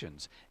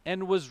transgressions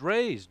and was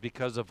raised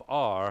because of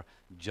our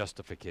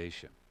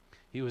justification."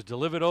 He was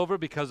delivered over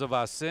because of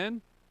our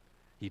sin.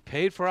 He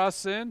paid for our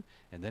sin,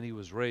 and then he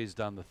was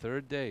raised on the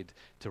third day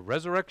to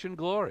resurrection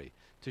glory,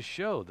 to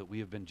show that we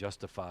have been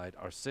justified,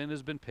 our sin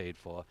has been paid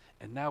for,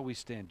 and now we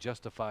stand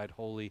justified,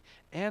 holy,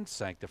 and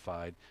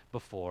sanctified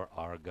before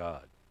our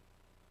God.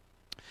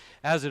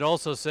 As it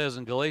also says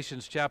in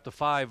Galatians chapter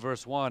 5,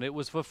 verse 1, "It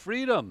was for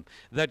freedom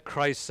that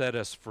Christ set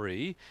us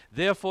free.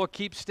 Therefore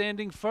keep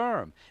standing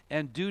firm,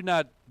 and do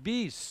not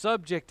be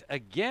subject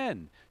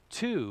again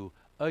to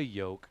a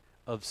yoke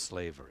of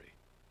slavery."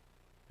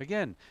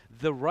 Again,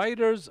 the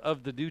writers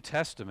of the New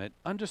Testament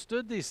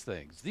understood these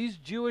things. These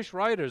Jewish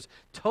writers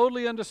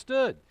totally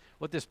understood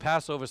what this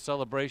Passover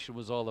celebration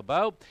was all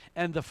about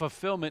and the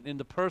fulfillment in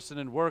the person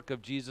and work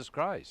of Jesus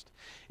Christ.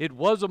 It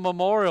was a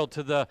memorial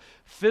to the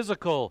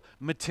physical,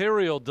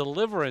 material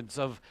deliverance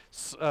of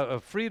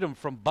freedom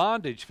from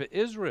bondage for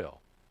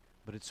Israel,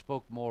 but it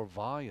spoke more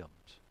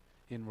volumes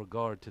in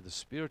regard to the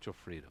spiritual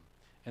freedom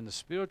and the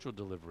spiritual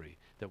delivery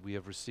that we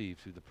have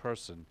received through the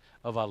person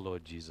of our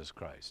Lord Jesus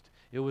Christ.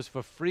 It was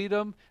for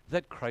freedom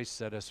that Christ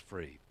set us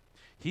free.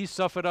 He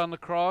suffered on the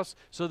cross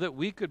so that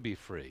we could be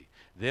free.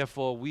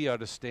 Therefore, we are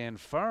to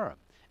stand firm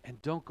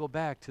and don't go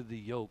back to the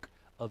yoke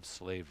of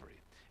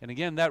slavery. And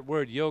again, that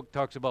word yoke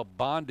talks about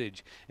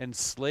bondage and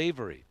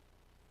slavery,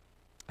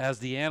 as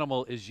the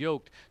animal is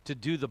yoked to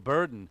do the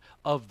burden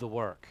of the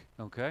work,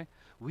 okay?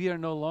 We are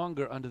no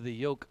longer under the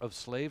yoke of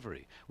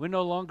slavery. We're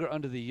no longer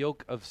under the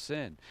yoke of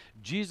sin.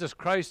 Jesus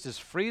Christ has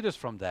freed us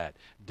from that.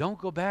 Don't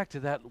go back to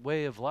that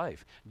way of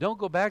life. Don't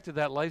go back to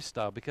that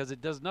lifestyle, because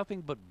it does nothing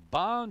but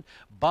bind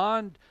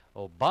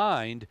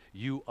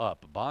you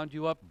up. Bond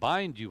you up,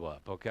 bind you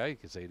up, okay? You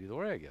can say it either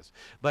way, I guess.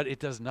 But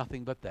it does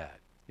nothing but that.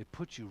 It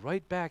puts you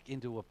right back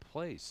into a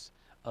place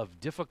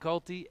of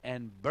difficulty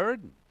and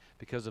burden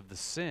because of the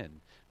sin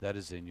that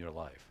is in your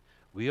life.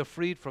 We are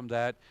freed from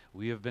that.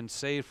 We have been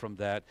saved from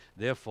that.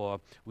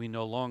 Therefore, we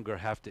no longer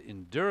have to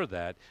endure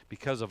that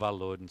because of our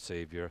Lord and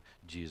Savior,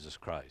 Jesus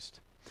Christ.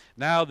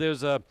 Now,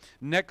 there's a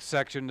next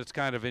section that's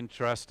kind of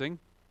interesting.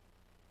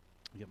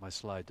 Get my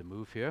slide to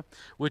move here,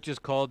 which is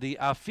called the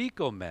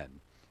Afikomen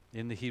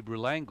in the Hebrew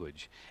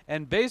language.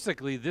 And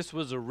basically, this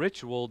was a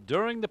ritual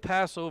during the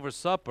Passover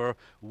supper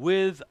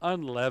with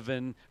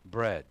unleavened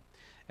bread.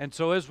 And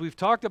so as we've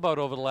talked about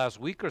over the last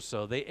week or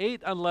so, they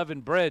ate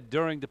unleavened bread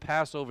during the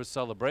Passover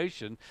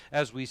celebration,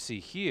 as we see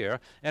here,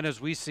 and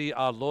as we see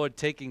our Lord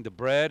taking the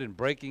bread and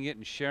breaking it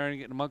and sharing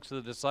it amongst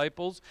the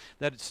disciples,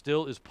 that it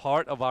still is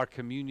part of our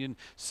communion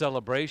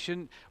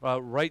celebration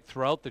right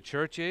throughout the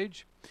church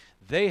age.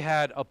 They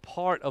had a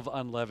part of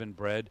unleavened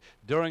bread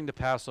during the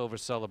Passover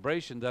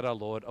celebration that our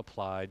Lord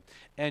applied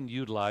and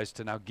utilized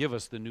to now give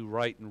us the new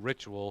rite and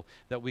ritual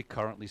that we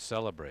currently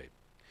celebrate.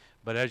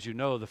 But as you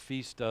know, the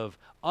Feast of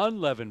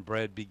Unleavened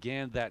Bread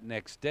began that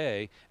next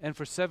day, and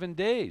for 7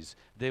 days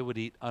they would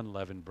eat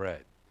unleavened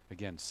bread.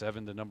 Again,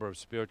 7, the number of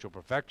spiritual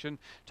perfection,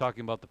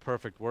 talking about the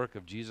perfect work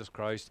of Jesus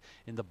Christ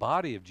in the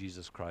body of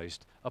Jesus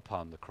Christ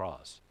upon the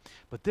cross.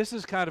 But this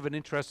is kind of an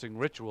interesting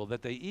ritual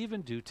that they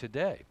even do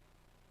today.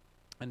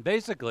 And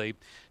basically,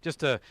 just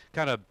to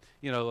kind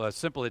of,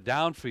 simple it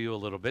down for you a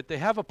little bit, they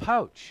have a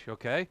pouch,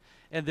 okay?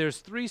 And there's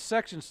 3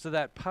 sections to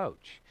that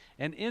pouch.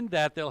 And in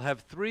that, they'll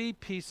have 3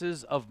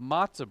 pieces of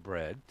matzah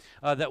bread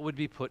that would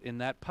be put in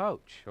that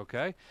pouch,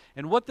 okay?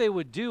 And what they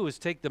would do is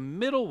take the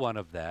middle one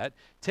of that,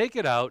 take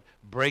it out,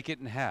 break it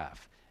in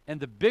half. And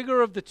the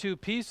bigger of the 2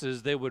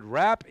 pieces, they would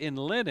wrap in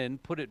linen,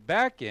 put it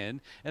back in,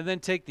 and then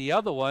take the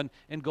other one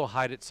and go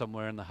hide it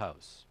somewhere in the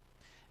house.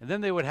 And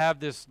then they would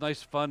have this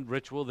nice, fun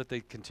ritual that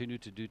they continue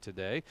to do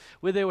today,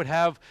 where they would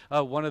have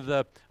one of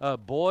the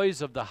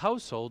boys of the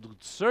household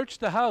search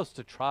the house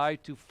to try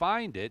to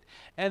find it,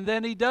 and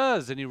then he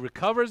does, and he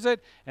recovers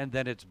it, and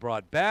then it's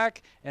brought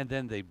back, and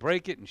then they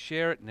break it and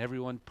share it, and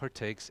everyone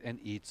partakes and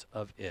eats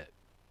of it.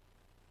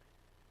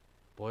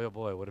 Boy, oh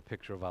boy, what a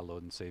picture of our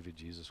Lord and Savior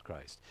Jesus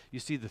Christ. You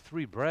see, the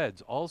 3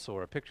 breads also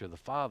are a picture of the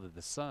Father,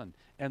 the Son,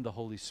 and the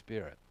Holy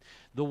Spirit.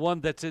 The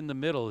one that's in the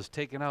middle is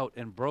taken out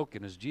and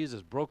broken as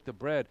Jesus broke the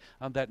bread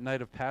on that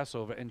night of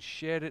Passover and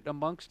shared it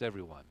amongst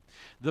everyone.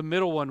 The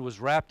middle one was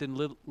wrapped in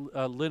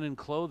linen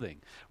clothing,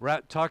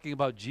 talking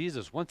about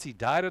Jesus. Once he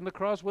died on the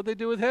cross, what did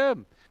they do with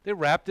him? They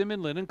wrapped him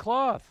in linen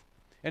cloth,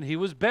 and he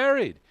was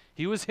buried.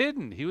 He was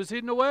hidden. He was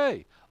hidden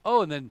away.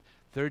 Oh, and then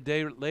 3rd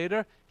day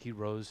later, he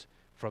rose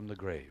from the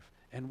grave.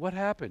 And what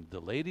happened? The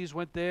ladies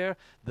went there,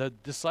 the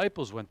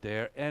disciples went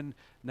there, and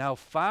now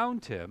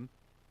found him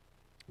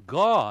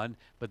gone,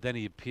 but then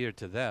he appeared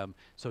to them,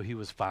 so he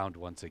was found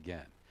once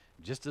again.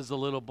 Just as the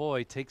little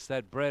boy takes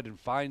that bread and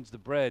finds the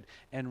bread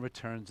and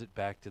returns it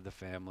back to the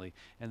family,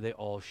 and they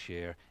all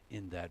share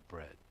in that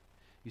bread.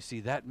 You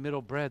see, that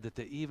middle bread that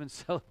they're even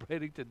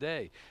celebrating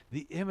today,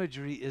 the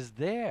imagery is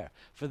there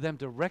for them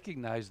to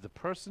recognize the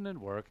person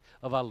and work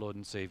of our Lord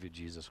and Savior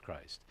Jesus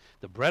Christ.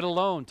 The bread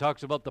alone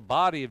talks about the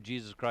body of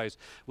Jesus Christ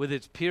with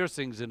its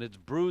piercings and its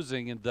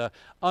bruising and the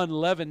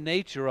unleavened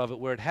nature of it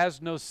where it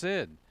has no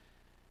sin.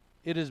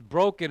 It is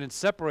broken and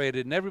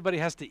separated, and everybody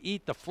has to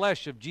eat the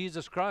flesh of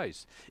Jesus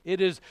Christ.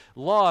 It is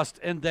lost,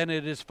 and then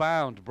it is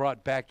found,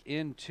 brought back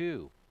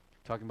into.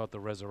 Talking about the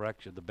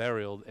resurrection, the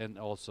burial, and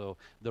also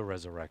the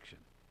resurrection.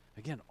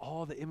 Again,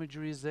 all the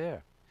imagery is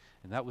there.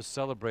 And that was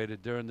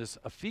celebrated during this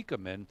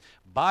Afikomen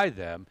by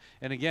them.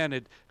 And again,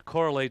 it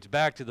correlates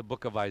back to the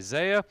book of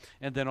Isaiah,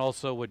 and then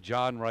also what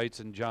John writes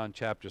in John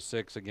chapter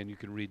 6. Again, you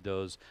can read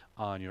those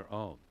on your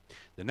own.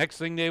 The next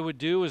thing they would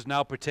do is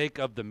now partake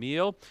of the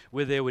meal,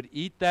 where they would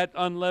eat that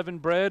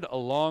unleavened bread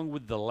along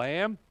with the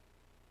lamb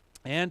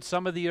and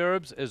some of the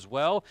herbs as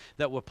well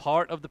that were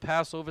part of the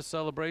Passover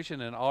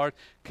celebration and are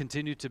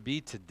continue to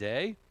be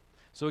today.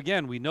 So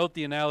again, we note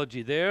the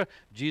analogy there,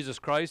 Jesus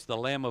Christ, the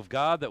Lamb of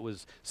God that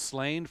was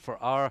slain for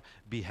our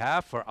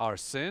behalf, for our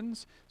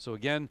sins. So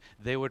again,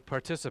 they would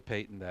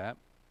participate in that.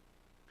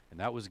 And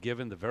that was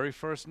given the very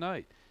first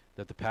night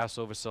that the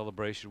Passover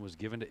celebration was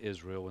given to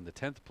Israel when the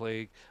 10th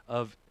plague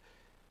of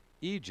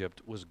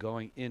Egypt was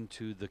going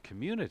into the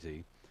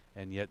community,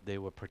 and yet they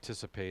were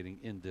participating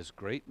in this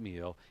great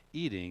meal,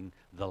 eating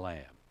the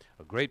lamb.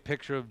 A great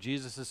picture of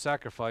Jesus'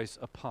 sacrifice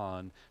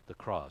upon the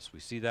cross.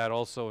 We see that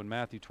also in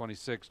Matthew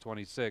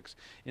 26:26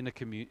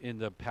 in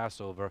the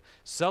Passover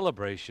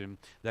celebration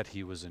that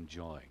he was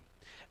enjoying.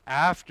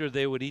 After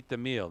they would eat the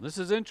meal, this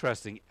is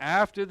interesting,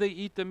 after they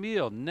eat the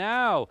meal,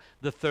 now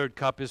the 3rd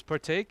cup is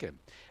partaken.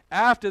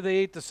 After they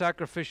ate the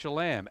sacrificial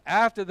lamb,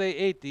 after they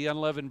ate the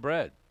unleavened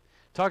bread,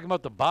 talking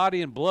about the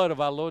body and blood of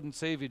our Lord and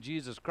Savior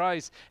Jesus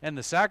Christ and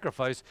the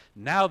sacrifice,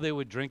 now they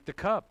would drink the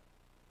cup.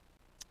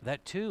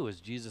 That too,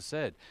 as Jesus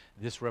said,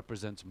 this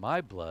represents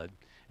my blood,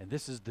 and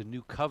this is the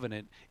new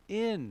covenant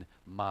in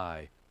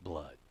my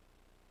blood.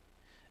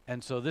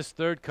 And so this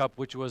third cup,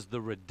 which was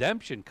the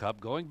redemption cup,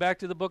 going back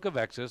to the book of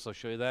Exodus, I'll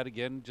show you that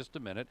again in just a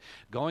minute.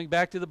 Going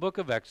back to the book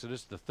of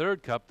Exodus, the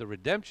third cup, the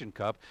redemption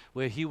cup,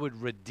 where he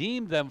would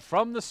redeem them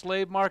from the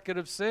slave market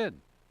of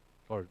sin.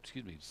 Or,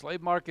 excuse me,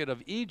 slave market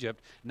of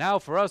Egypt. Now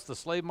for us, the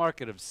slave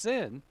market of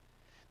sin,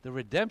 the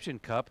redemption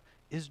cup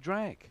is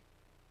drank.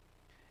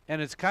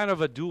 And it's kind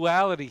of a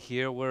duality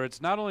here where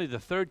it's not only the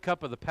third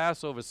cup of the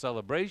Passover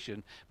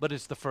celebration, but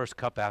it's the first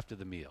cup after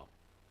the meal.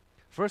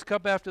 First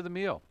cup after the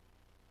meal.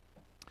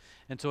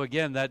 And so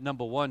again, that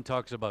number 1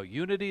 talks about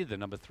unity. The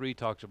number 3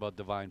 talks about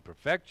divine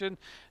perfection.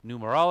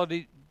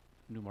 Numerology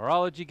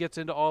gets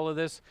into all of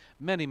this.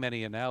 Many,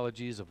 many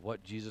analogies of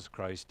what Jesus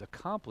Christ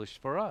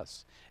accomplished for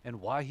us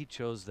and why he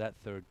chose that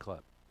third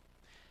cup.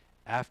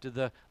 After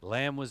the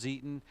lamb was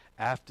eaten,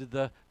 after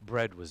the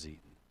bread was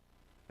eaten.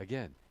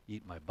 Again,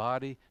 eat my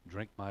body,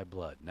 drink my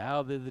blood.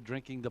 Now they're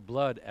drinking the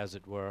blood, as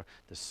it were,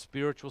 the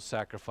spiritual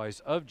sacrifice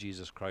of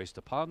Jesus Christ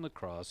upon the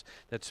cross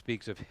that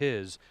speaks of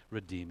his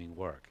redeeming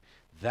work.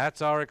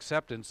 That's our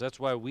acceptance. That's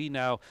why we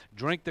now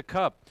drink the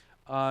cup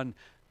on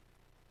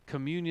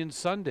Communion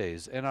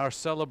Sundays and our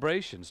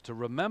celebrations to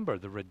remember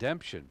the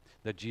redemption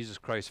that Jesus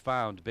Christ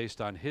found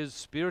based on his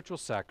spiritual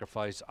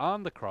sacrifice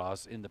on the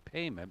cross in the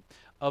payment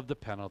of the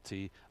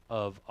penalty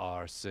of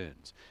our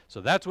sins. So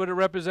that's what it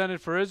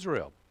represented for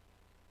Israel.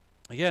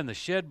 Again, the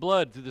shed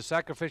blood through the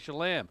sacrificial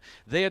lamb.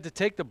 They had to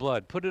take the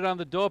blood, put it on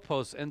the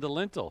doorposts and the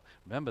lintel.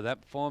 Remember,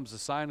 that forms the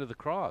sign of the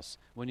cross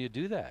when you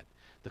do that.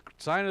 The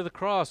sign of the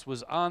cross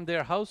was on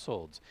their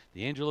households.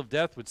 The angel of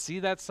death would see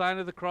that sign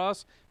of the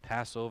cross,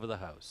 pass over the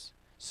house.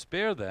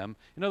 Spare them.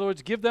 In other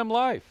words, give them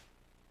life.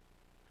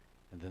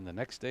 And then the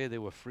next day they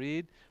were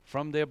freed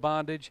from their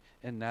bondage,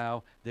 and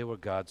now they were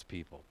God's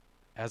people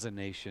as a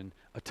nation,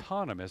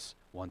 autonomous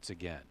once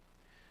again.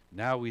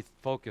 Now we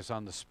focus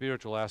on the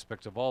spiritual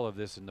aspects of all of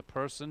this in the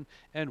person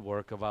and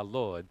work of our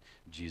Lord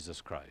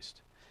Jesus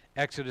Christ.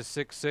 Exodus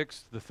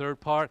 6:6, the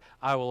third part,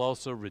 I will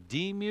also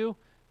redeem you.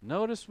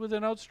 Notice with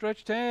an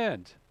outstretched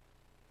hand.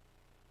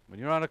 When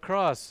you're on a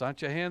cross,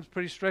 aren't your hands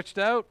pretty stretched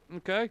out?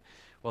 Okay.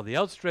 Well, the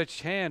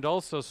outstretched hand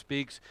also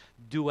speaks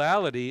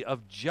duality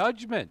of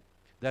judgment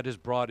that is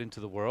brought into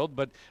the world,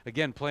 but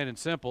again, plain and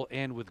simple,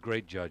 and with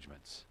great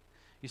judgments.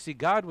 You see,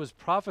 God was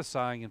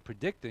prophesying and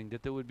predicting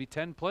that there would be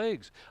 10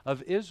 plagues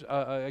of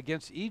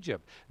against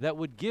Egypt that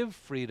would give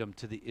freedom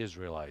to the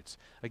Israelites,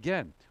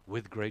 again,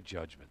 with great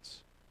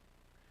judgments.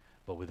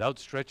 But with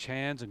outstretched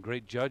hands and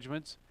great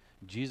judgments,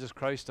 Jesus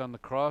Christ on the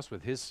cross,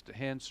 with his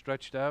hands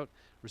stretched out,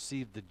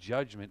 received the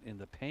judgment in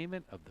the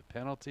payment of the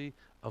penalty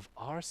of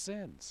our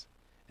sins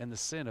and the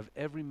sin of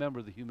every member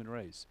of the human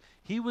race.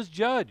 He was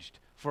judged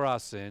for our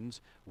sins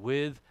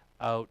with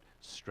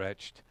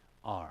outstretched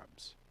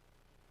arms.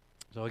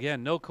 So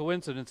again, no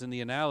coincidence in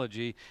the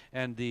analogy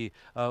and the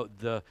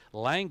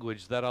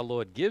language that our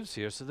Lord gives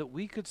here, so that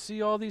we could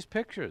see all these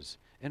pictures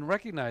and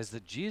recognize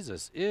that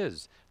Jesus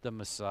is the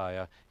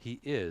Messiah. He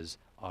is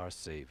our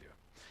Savior.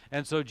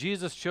 And so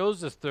Jesus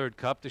chose this third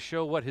cup to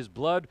show what his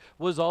blood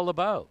was all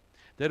about,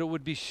 that it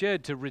would be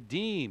shed to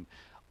redeem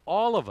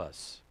all of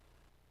us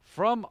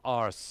from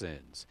our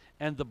sins.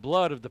 And the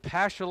blood of the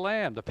Paschal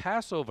Lamb, the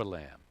Passover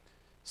Lamb,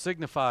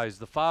 signifies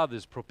the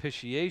Father's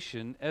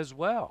propitiation as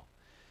well.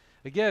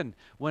 Again,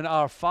 when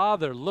our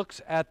Father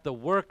looks at the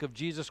work of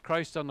Jesus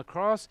Christ on the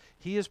cross,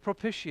 he is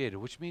propitiated,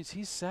 which means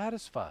he's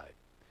satisfied.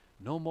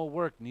 No more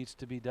work needs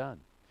to be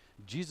done.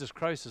 Jesus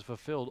Christ has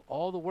fulfilled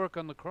all the work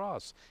on the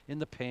cross in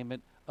the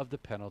payment of the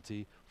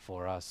penalty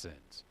for our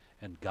sins.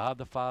 And God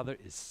the Father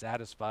is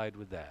satisfied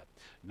with that.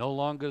 No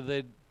longer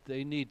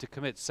they need to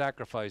commit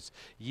sacrifice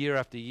year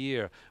after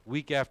year,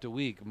 week after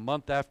week,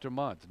 month after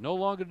month. No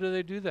longer do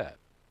they do that,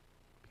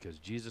 because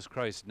Jesus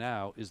Christ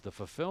now is the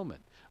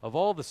fulfillment of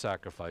all the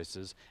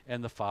sacrifices,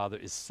 and the Father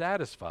is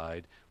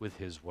satisfied with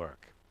his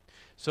work.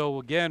 So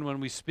again, when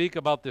we speak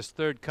about this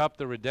third cup,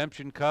 the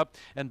redemption cup,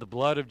 and the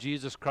blood of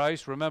Jesus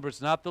Christ, remember, it's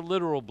not the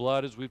literal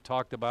blood as we've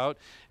talked about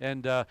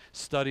and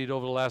studied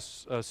over the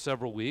last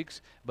several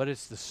weeks, but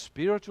it's the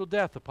spiritual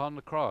death upon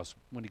the cross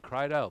when he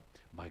cried out,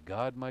 my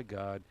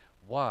God,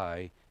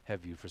 why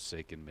have you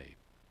forsaken me?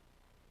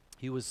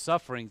 He was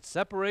suffering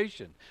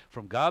separation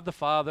from God the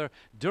Father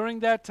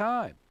during that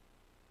time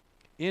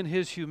in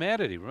his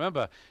humanity.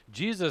 Remember,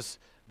 Jesus,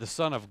 the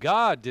Son of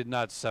God, did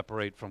not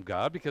separate from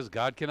God, because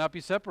God cannot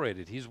be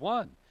separated. He's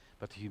one.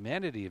 But the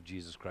humanity of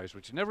Jesus Christ,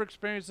 which never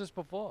experienced this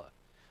before,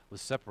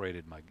 was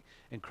separated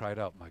and cried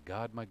out, my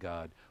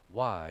God,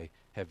 why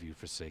have you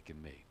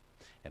forsaken me?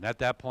 And at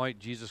that point,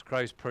 Jesus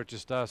Christ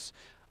purchased us,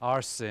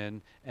 our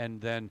sin,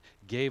 and then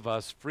gave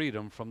us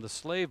freedom from the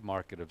slave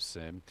market of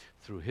sin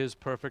through his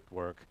perfect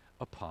work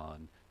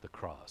upon the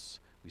cross.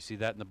 We see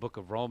that in the book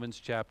of Romans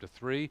chapter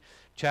 3.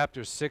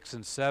 Chapters 6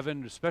 and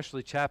 7,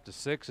 especially chapter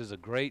 6, is a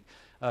great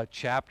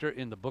chapter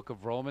in the book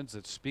of Romans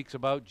that speaks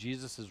about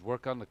Jesus'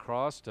 work on the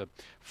cross to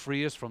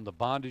free us from the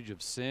bondage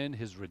of sin,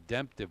 his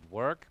redemptive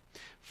work.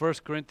 1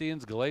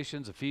 Corinthians,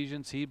 Galatians,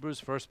 Ephesians,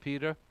 Hebrews, 1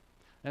 Peter,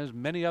 and there's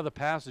many other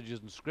passages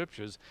in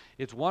scriptures.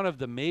 It's one of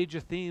the major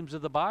themes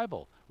of the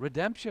Bible,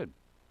 redemption.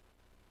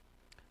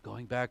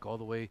 going back all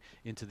the way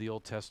into the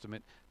Old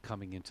Testament,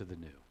 coming into the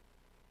New.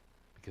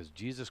 Because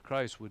Jesus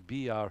Christ would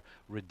be our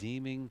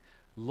redeeming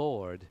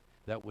Lord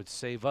that would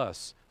save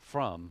us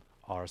from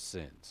our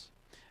sins.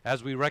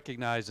 As we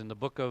recognize in the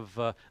book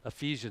of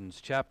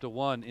Ephesians chapter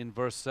 1 in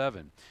verse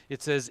 7,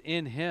 it says,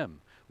 "In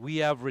him we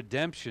have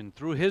redemption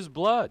through his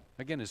blood,"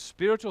 again, his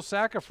spiritual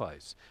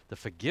sacrifice, "the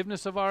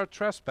forgiveness of our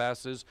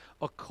trespasses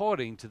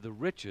according to the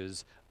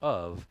riches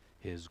of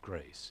his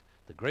grace."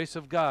 The grace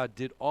of God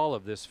did all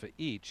of this for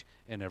each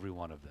and every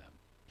one of them.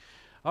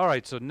 All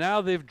right, so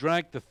now they've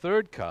drank the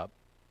third cup.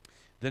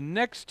 The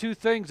next two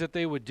things that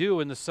they would do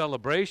in the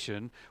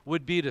celebration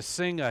would be to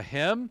sing a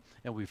hymn,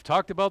 and we've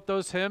talked about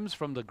those hymns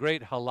from the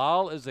great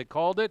Hallel, as they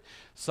called it,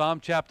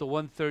 Psalm chapter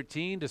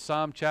 113 to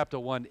Psalm chapter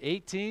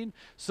 118.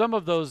 Some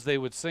of those they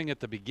would sing at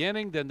the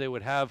beginning, then they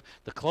would have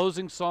the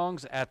closing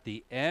songs at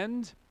the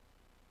end,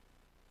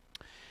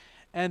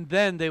 and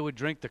then they would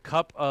drink the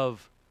cup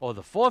of, or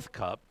the fourth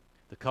cup,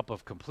 the cup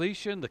of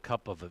completion, the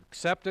cup of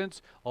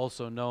acceptance,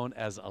 also known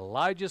as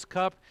Elijah's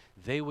cup.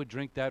 They would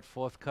drink that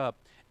fourth cup,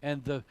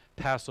 and the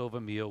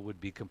Passover meal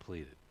would be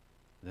completed.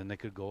 Then they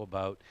could go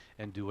about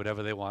and do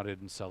whatever they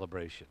wanted in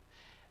celebration.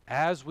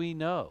 As we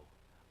know,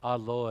 our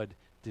Lord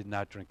did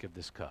not drink of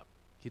this cup.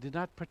 He did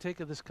not partake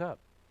of this cup.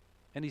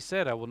 And he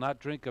said, "I will not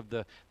drink of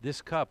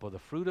this cup or the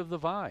fruit of the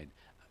vine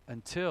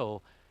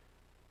until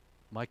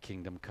my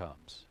kingdom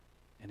comes."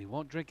 And he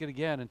won't drink it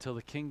again until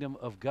the kingdom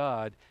of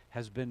God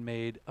has been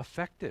made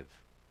effective.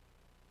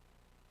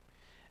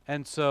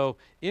 And so,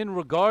 in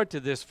regard to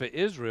this for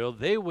Israel,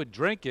 they would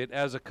drink it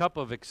as a cup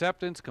of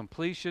acceptance,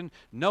 completion,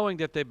 knowing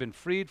that they've been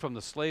freed from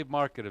the slave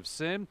market of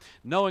sin,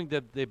 knowing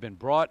that they've been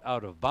brought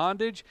out of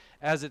bondage,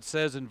 as it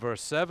says in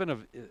verse 7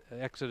 of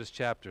Exodus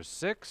chapter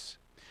 6,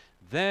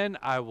 "Then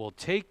I will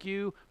take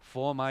you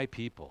for my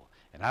people,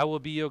 and I will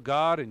be your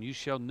God, and you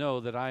shall know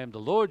that I am the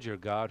Lord your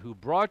God, who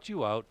brought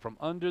you out from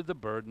under the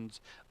burdens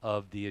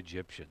of the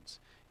Egyptians."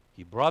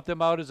 He brought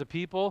them out as a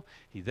people.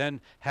 He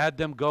then had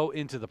them go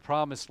into the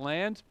promised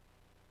land.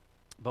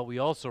 But we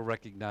also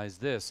recognize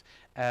this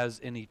as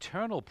an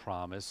eternal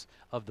promise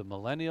of the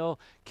millennial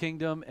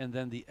kingdom and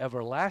then the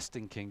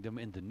everlasting kingdom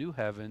in the new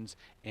heavens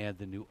and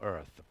the new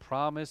earth. The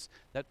promise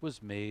that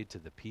was made to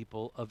the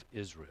people of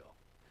Israel,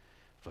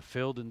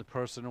 fulfilled in the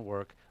person and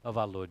work of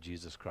our Lord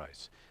Jesus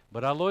Christ.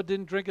 But our Lord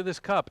didn't drink of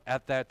this cup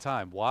at that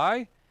time.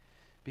 Why?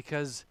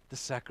 Because the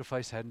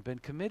sacrifice hadn't been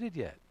committed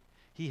yet.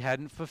 He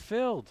hadn't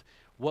fulfilled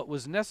what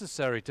was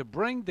necessary to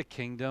bring the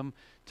kingdom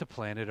to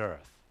planet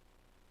Earth.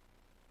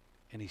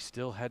 And he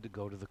still had to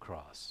go to the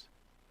cross.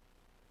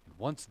 And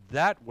once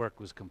that work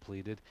was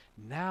completed,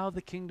 now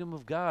the kingdom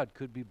of God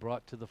could be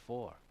brought to the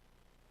fore.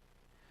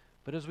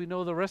 But as we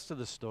know the rest of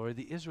the story,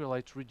 the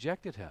Israelites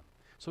rejected him.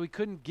 So he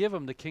couldn't give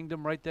them the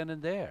kingdom right then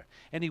and there.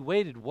 And he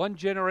waited one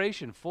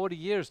generation, 40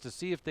 years, to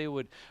see if they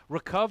would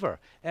recover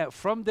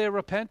from their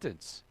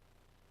repentance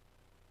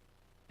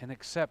and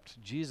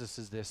accept Jesus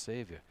as their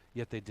Savior.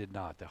 Yet they did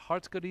not. Their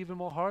hearts got even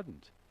more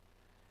hardened.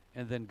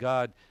 And then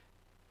God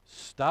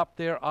stopped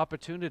their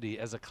opportunity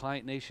as a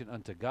client nation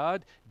unto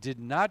God, did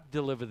not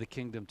deliver the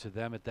kingdom to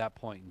them at that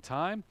point in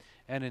time,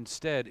 and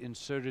instead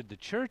inserted the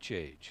church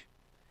age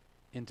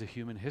into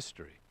human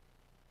history.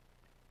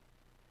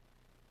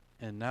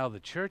 And now the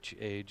church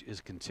age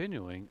is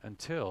continuing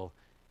until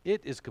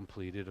it is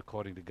completed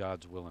according to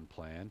God's will and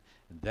plan.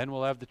 And then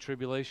we'll have the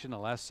tribulation, the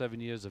last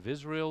 7 years of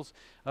Israel's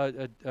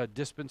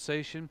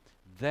dispensation.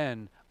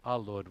 Then our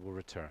Lord will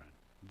return.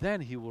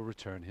 Then he will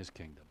return his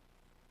kingdom.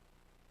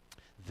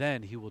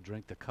 Then he will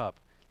drink the cup,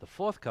 the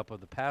fourth cup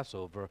of the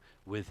Passover,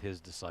 with his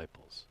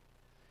disciples.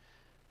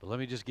 But let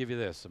me just give you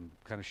this. I'm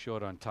kind of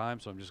short on time,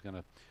 so I'm just going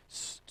to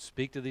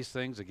speak to these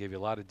things. I gave you a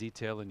lot of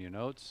detail in your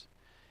notes.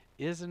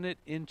 Isn't it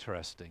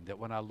interesting that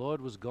when our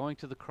Lord was going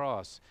to the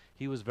cross,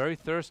 he was very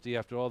thirsty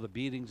after all the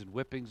beatings and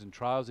whippings and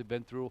trials he'd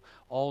been through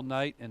all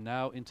night and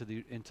now into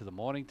the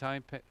morning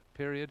time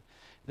period?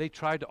 They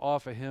tried to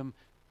offer him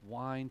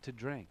wine to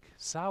drink,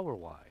 sour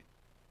wine.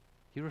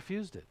 He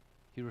refused it.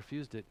 He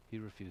refused it. He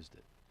refused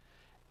it.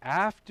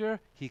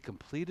 After he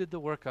completed the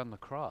work on the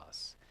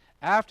cross,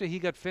 after he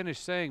got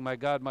finished saying, my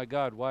God,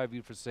 why have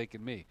you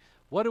forsaken me?"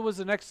 What was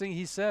the next thing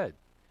he said?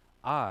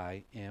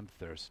 "I am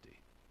thirsty."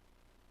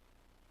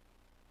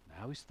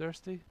 Now he's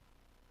thirsty?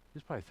 He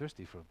was probably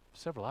thirsty for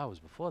several hours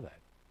before that,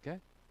 okay?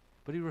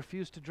 But he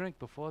refused to drink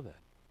before that.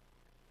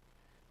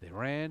 They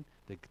ran,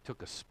 they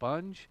took a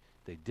sponge,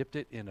 they dipped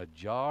it in a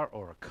jar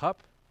or a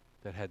cup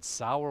that had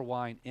sour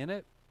wine in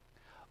it.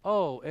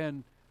 Oh,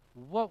 and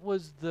what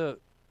was the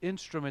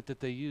instrument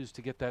that they used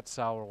to get that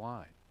sour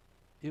wine?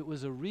 It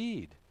was a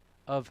reed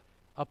of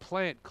a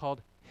plant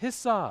called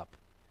hyssop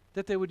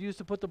that they would use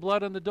to put the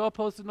blood on the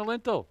doorpost and the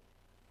lintel.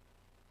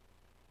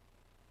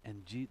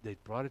 And they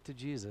brought it to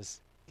Jesus.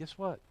 Guess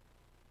what?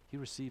 He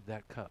received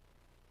that cup.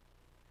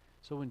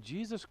 So when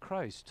Jesus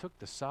Christ took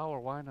the sour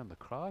wine on the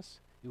cross,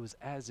 it was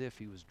as if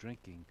he was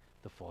drinking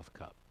the fourth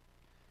cup.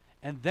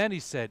 And then he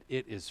said,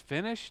 "It is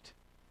finished,"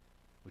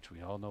 which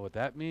we all know what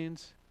that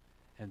means.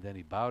 And then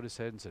he bowed his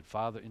head and said,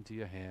 "Father, into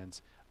your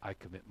hands I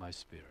commit my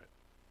spirit."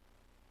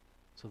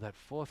 So that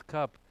fourth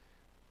cup,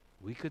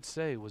 we could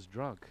say, was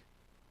drunk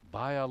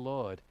by our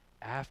Lord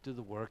after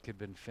the work had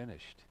been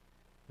finished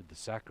with the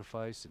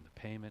sacrifice and the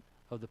payment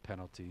of the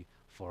penalty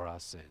for our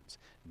sins.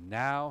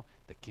 Now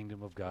the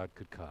kingdom of God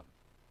could come.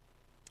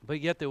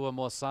 But yet there were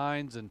more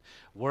signs and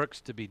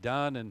works to be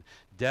done, and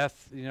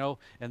death,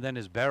 and then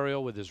his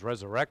burial with his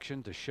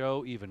resurrection to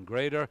show even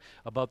greater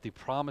about the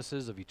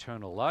promises of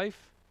eternal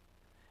life.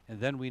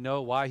 And then we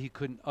know why he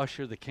couldn't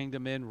usher the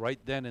kingdom in right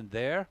then and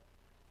there.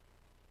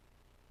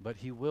 But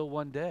he will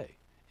one day.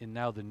 In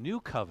now the new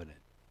covenant.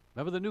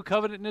 Remember the new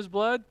covenant in his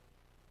blood?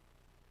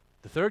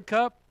 The third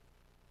cup?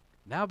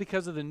 Now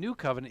because of the new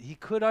covenant, he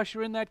could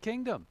usher in that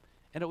kingdom.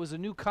 And it was a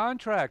new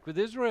contract with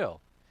Israel.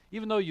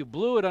 Even though you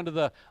blew it under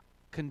the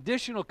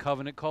conditional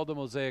covenant called the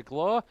Mosaic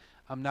Law,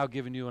 I'm now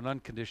giving you an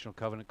unconditional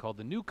covenant called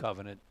the New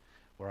Covenant,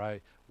 where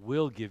I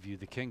will give you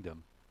the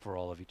kingdom for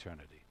all of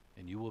eternity.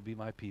 And you will be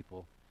my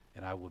people,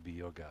 and I will be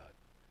your God.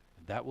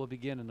 And that will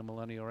begin in the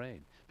millennial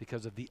reign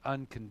because of the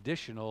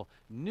unconditional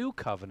new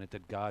covenant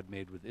that God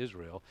made with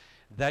Israel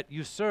that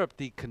usurped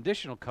the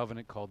conditional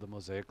covenant called the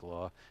Mosaic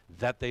Law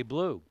that they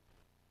blew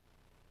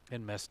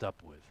and messed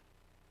up with.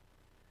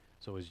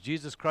 So as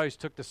Jesus Christ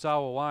took the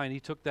sour wine, he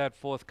took that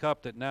fourth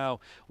cup that now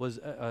was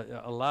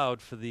allowed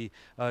for the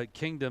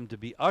kingdom to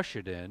be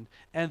ushered in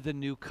and the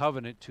new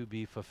covenant to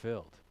be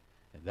fulfilled.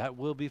 And that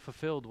will be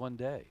fulfilled one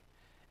day.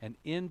 And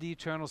in the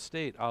eternal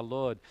state, our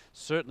Lord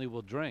certainly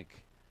will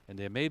drink. And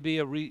there may be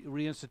a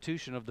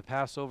reinstitution of the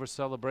Passover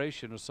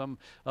celebration or some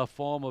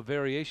form of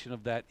variation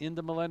of that in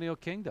the millennial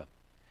kingdom.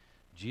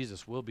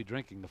 Jesus will be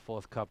drinking the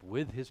fourth cup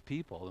with his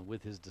people and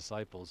with his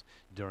disciples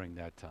during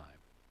that time.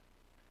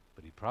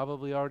 But he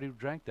probably already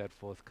drank that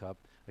fourth cup,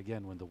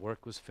 again, when the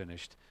work was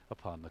finished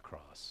upon the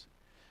cross.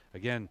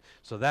 Again,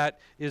 so that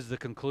is the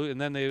conclusion.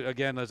 And then they,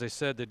 again, as I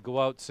said, they'd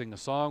go out, sing a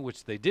song,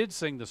 which they did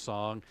sing the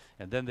song,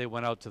 and then they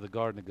went out to the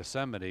Garden of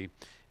Gethsemane,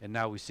 and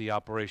now we see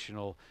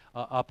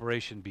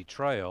Operation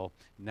Betrayal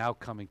now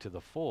coming to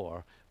the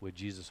fore, where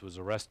Jesus was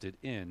arrested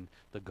in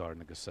the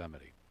Garden of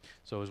Gethsemane.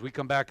 So as we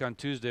come back on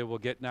Tuesday, we'll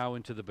get now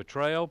into the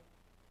betrayal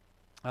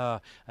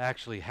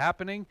actually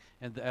happening,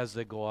 and as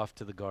they go off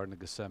to the Garden of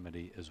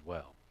Gethsemane as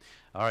well.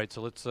 All right,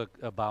 so let's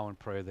bow in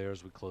prayer there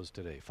as we close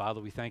today. Father,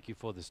 we thank you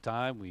for this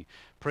time. We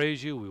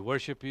praise you, we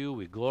worship you,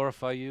 we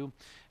glorify you.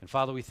 And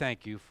Father, we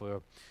thank you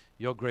for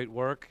your great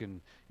work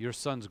and your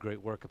Son's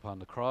great work upon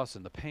the cross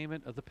and the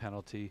payment of the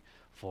penalty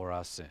for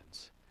our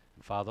sins.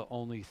 And Father,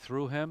 only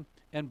through him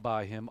and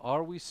by him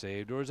are we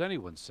saved, or is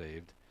anyone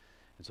saved.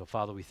 And so,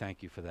 Father, we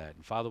thank you for that.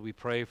 And Father, we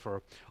pray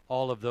for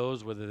all of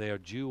those, whether they are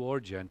Jew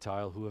or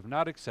Gentile, who have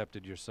not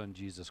accepted your Son,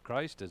 Jesus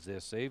Christ, as their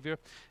Savior,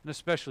 and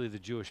especially the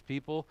Jewish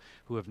people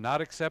who have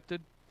not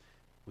accepted,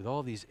 with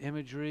all these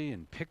imagery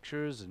and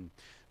pictures and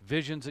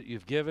visions that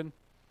you've given,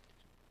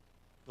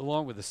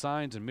 along with the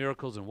signs and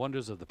miracles and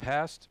wonders of the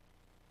past.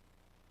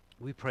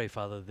 We pray,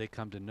 Father, that they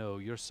come to know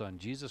your Son,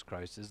 Jesus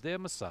Christ, as their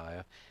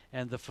Messiah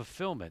and the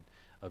fulfillment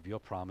of your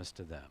promise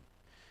to them.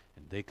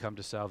 And they come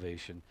to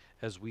salvation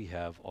as we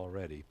have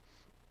already.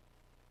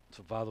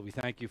 So, Father, we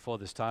thank you for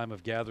this time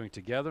of gathering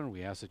together, and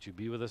we ask that you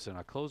be with us in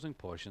our closing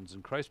portions.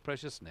 In Christ's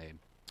precious name,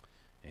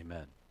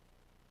 amen.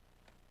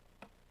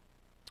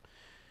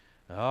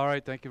 All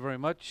right, thank you very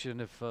much.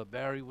 And if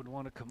Barry would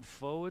want to come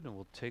forward, and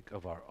we'll take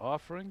of our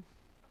offering.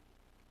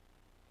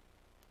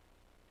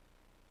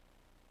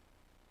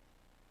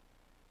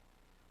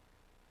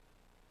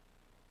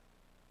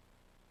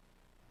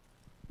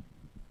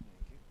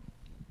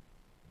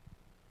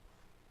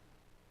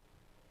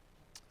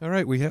 All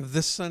right, we have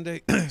this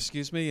Sunday,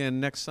 excuse me, and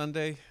next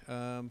Sunday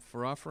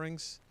for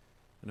offerings.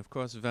 And of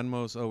course,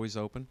 Venmo is always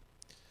open.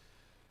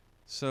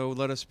 So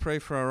let us pray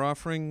for our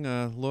offering.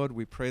 Lord,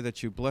 we pray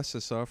that you bless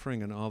this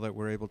offering and all that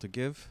we're able to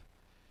give,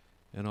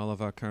 and all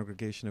of our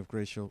congregation of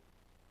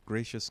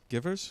gracious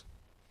givers,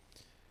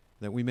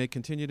 that we may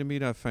continue to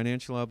meet our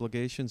financial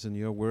obligations, and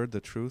your word, the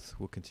truth,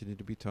 will continue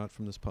to be taught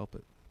from this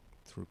pulpit.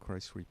 Through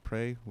Christ we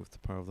pray, with the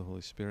power of the Holy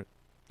Spirit.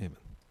 Amen.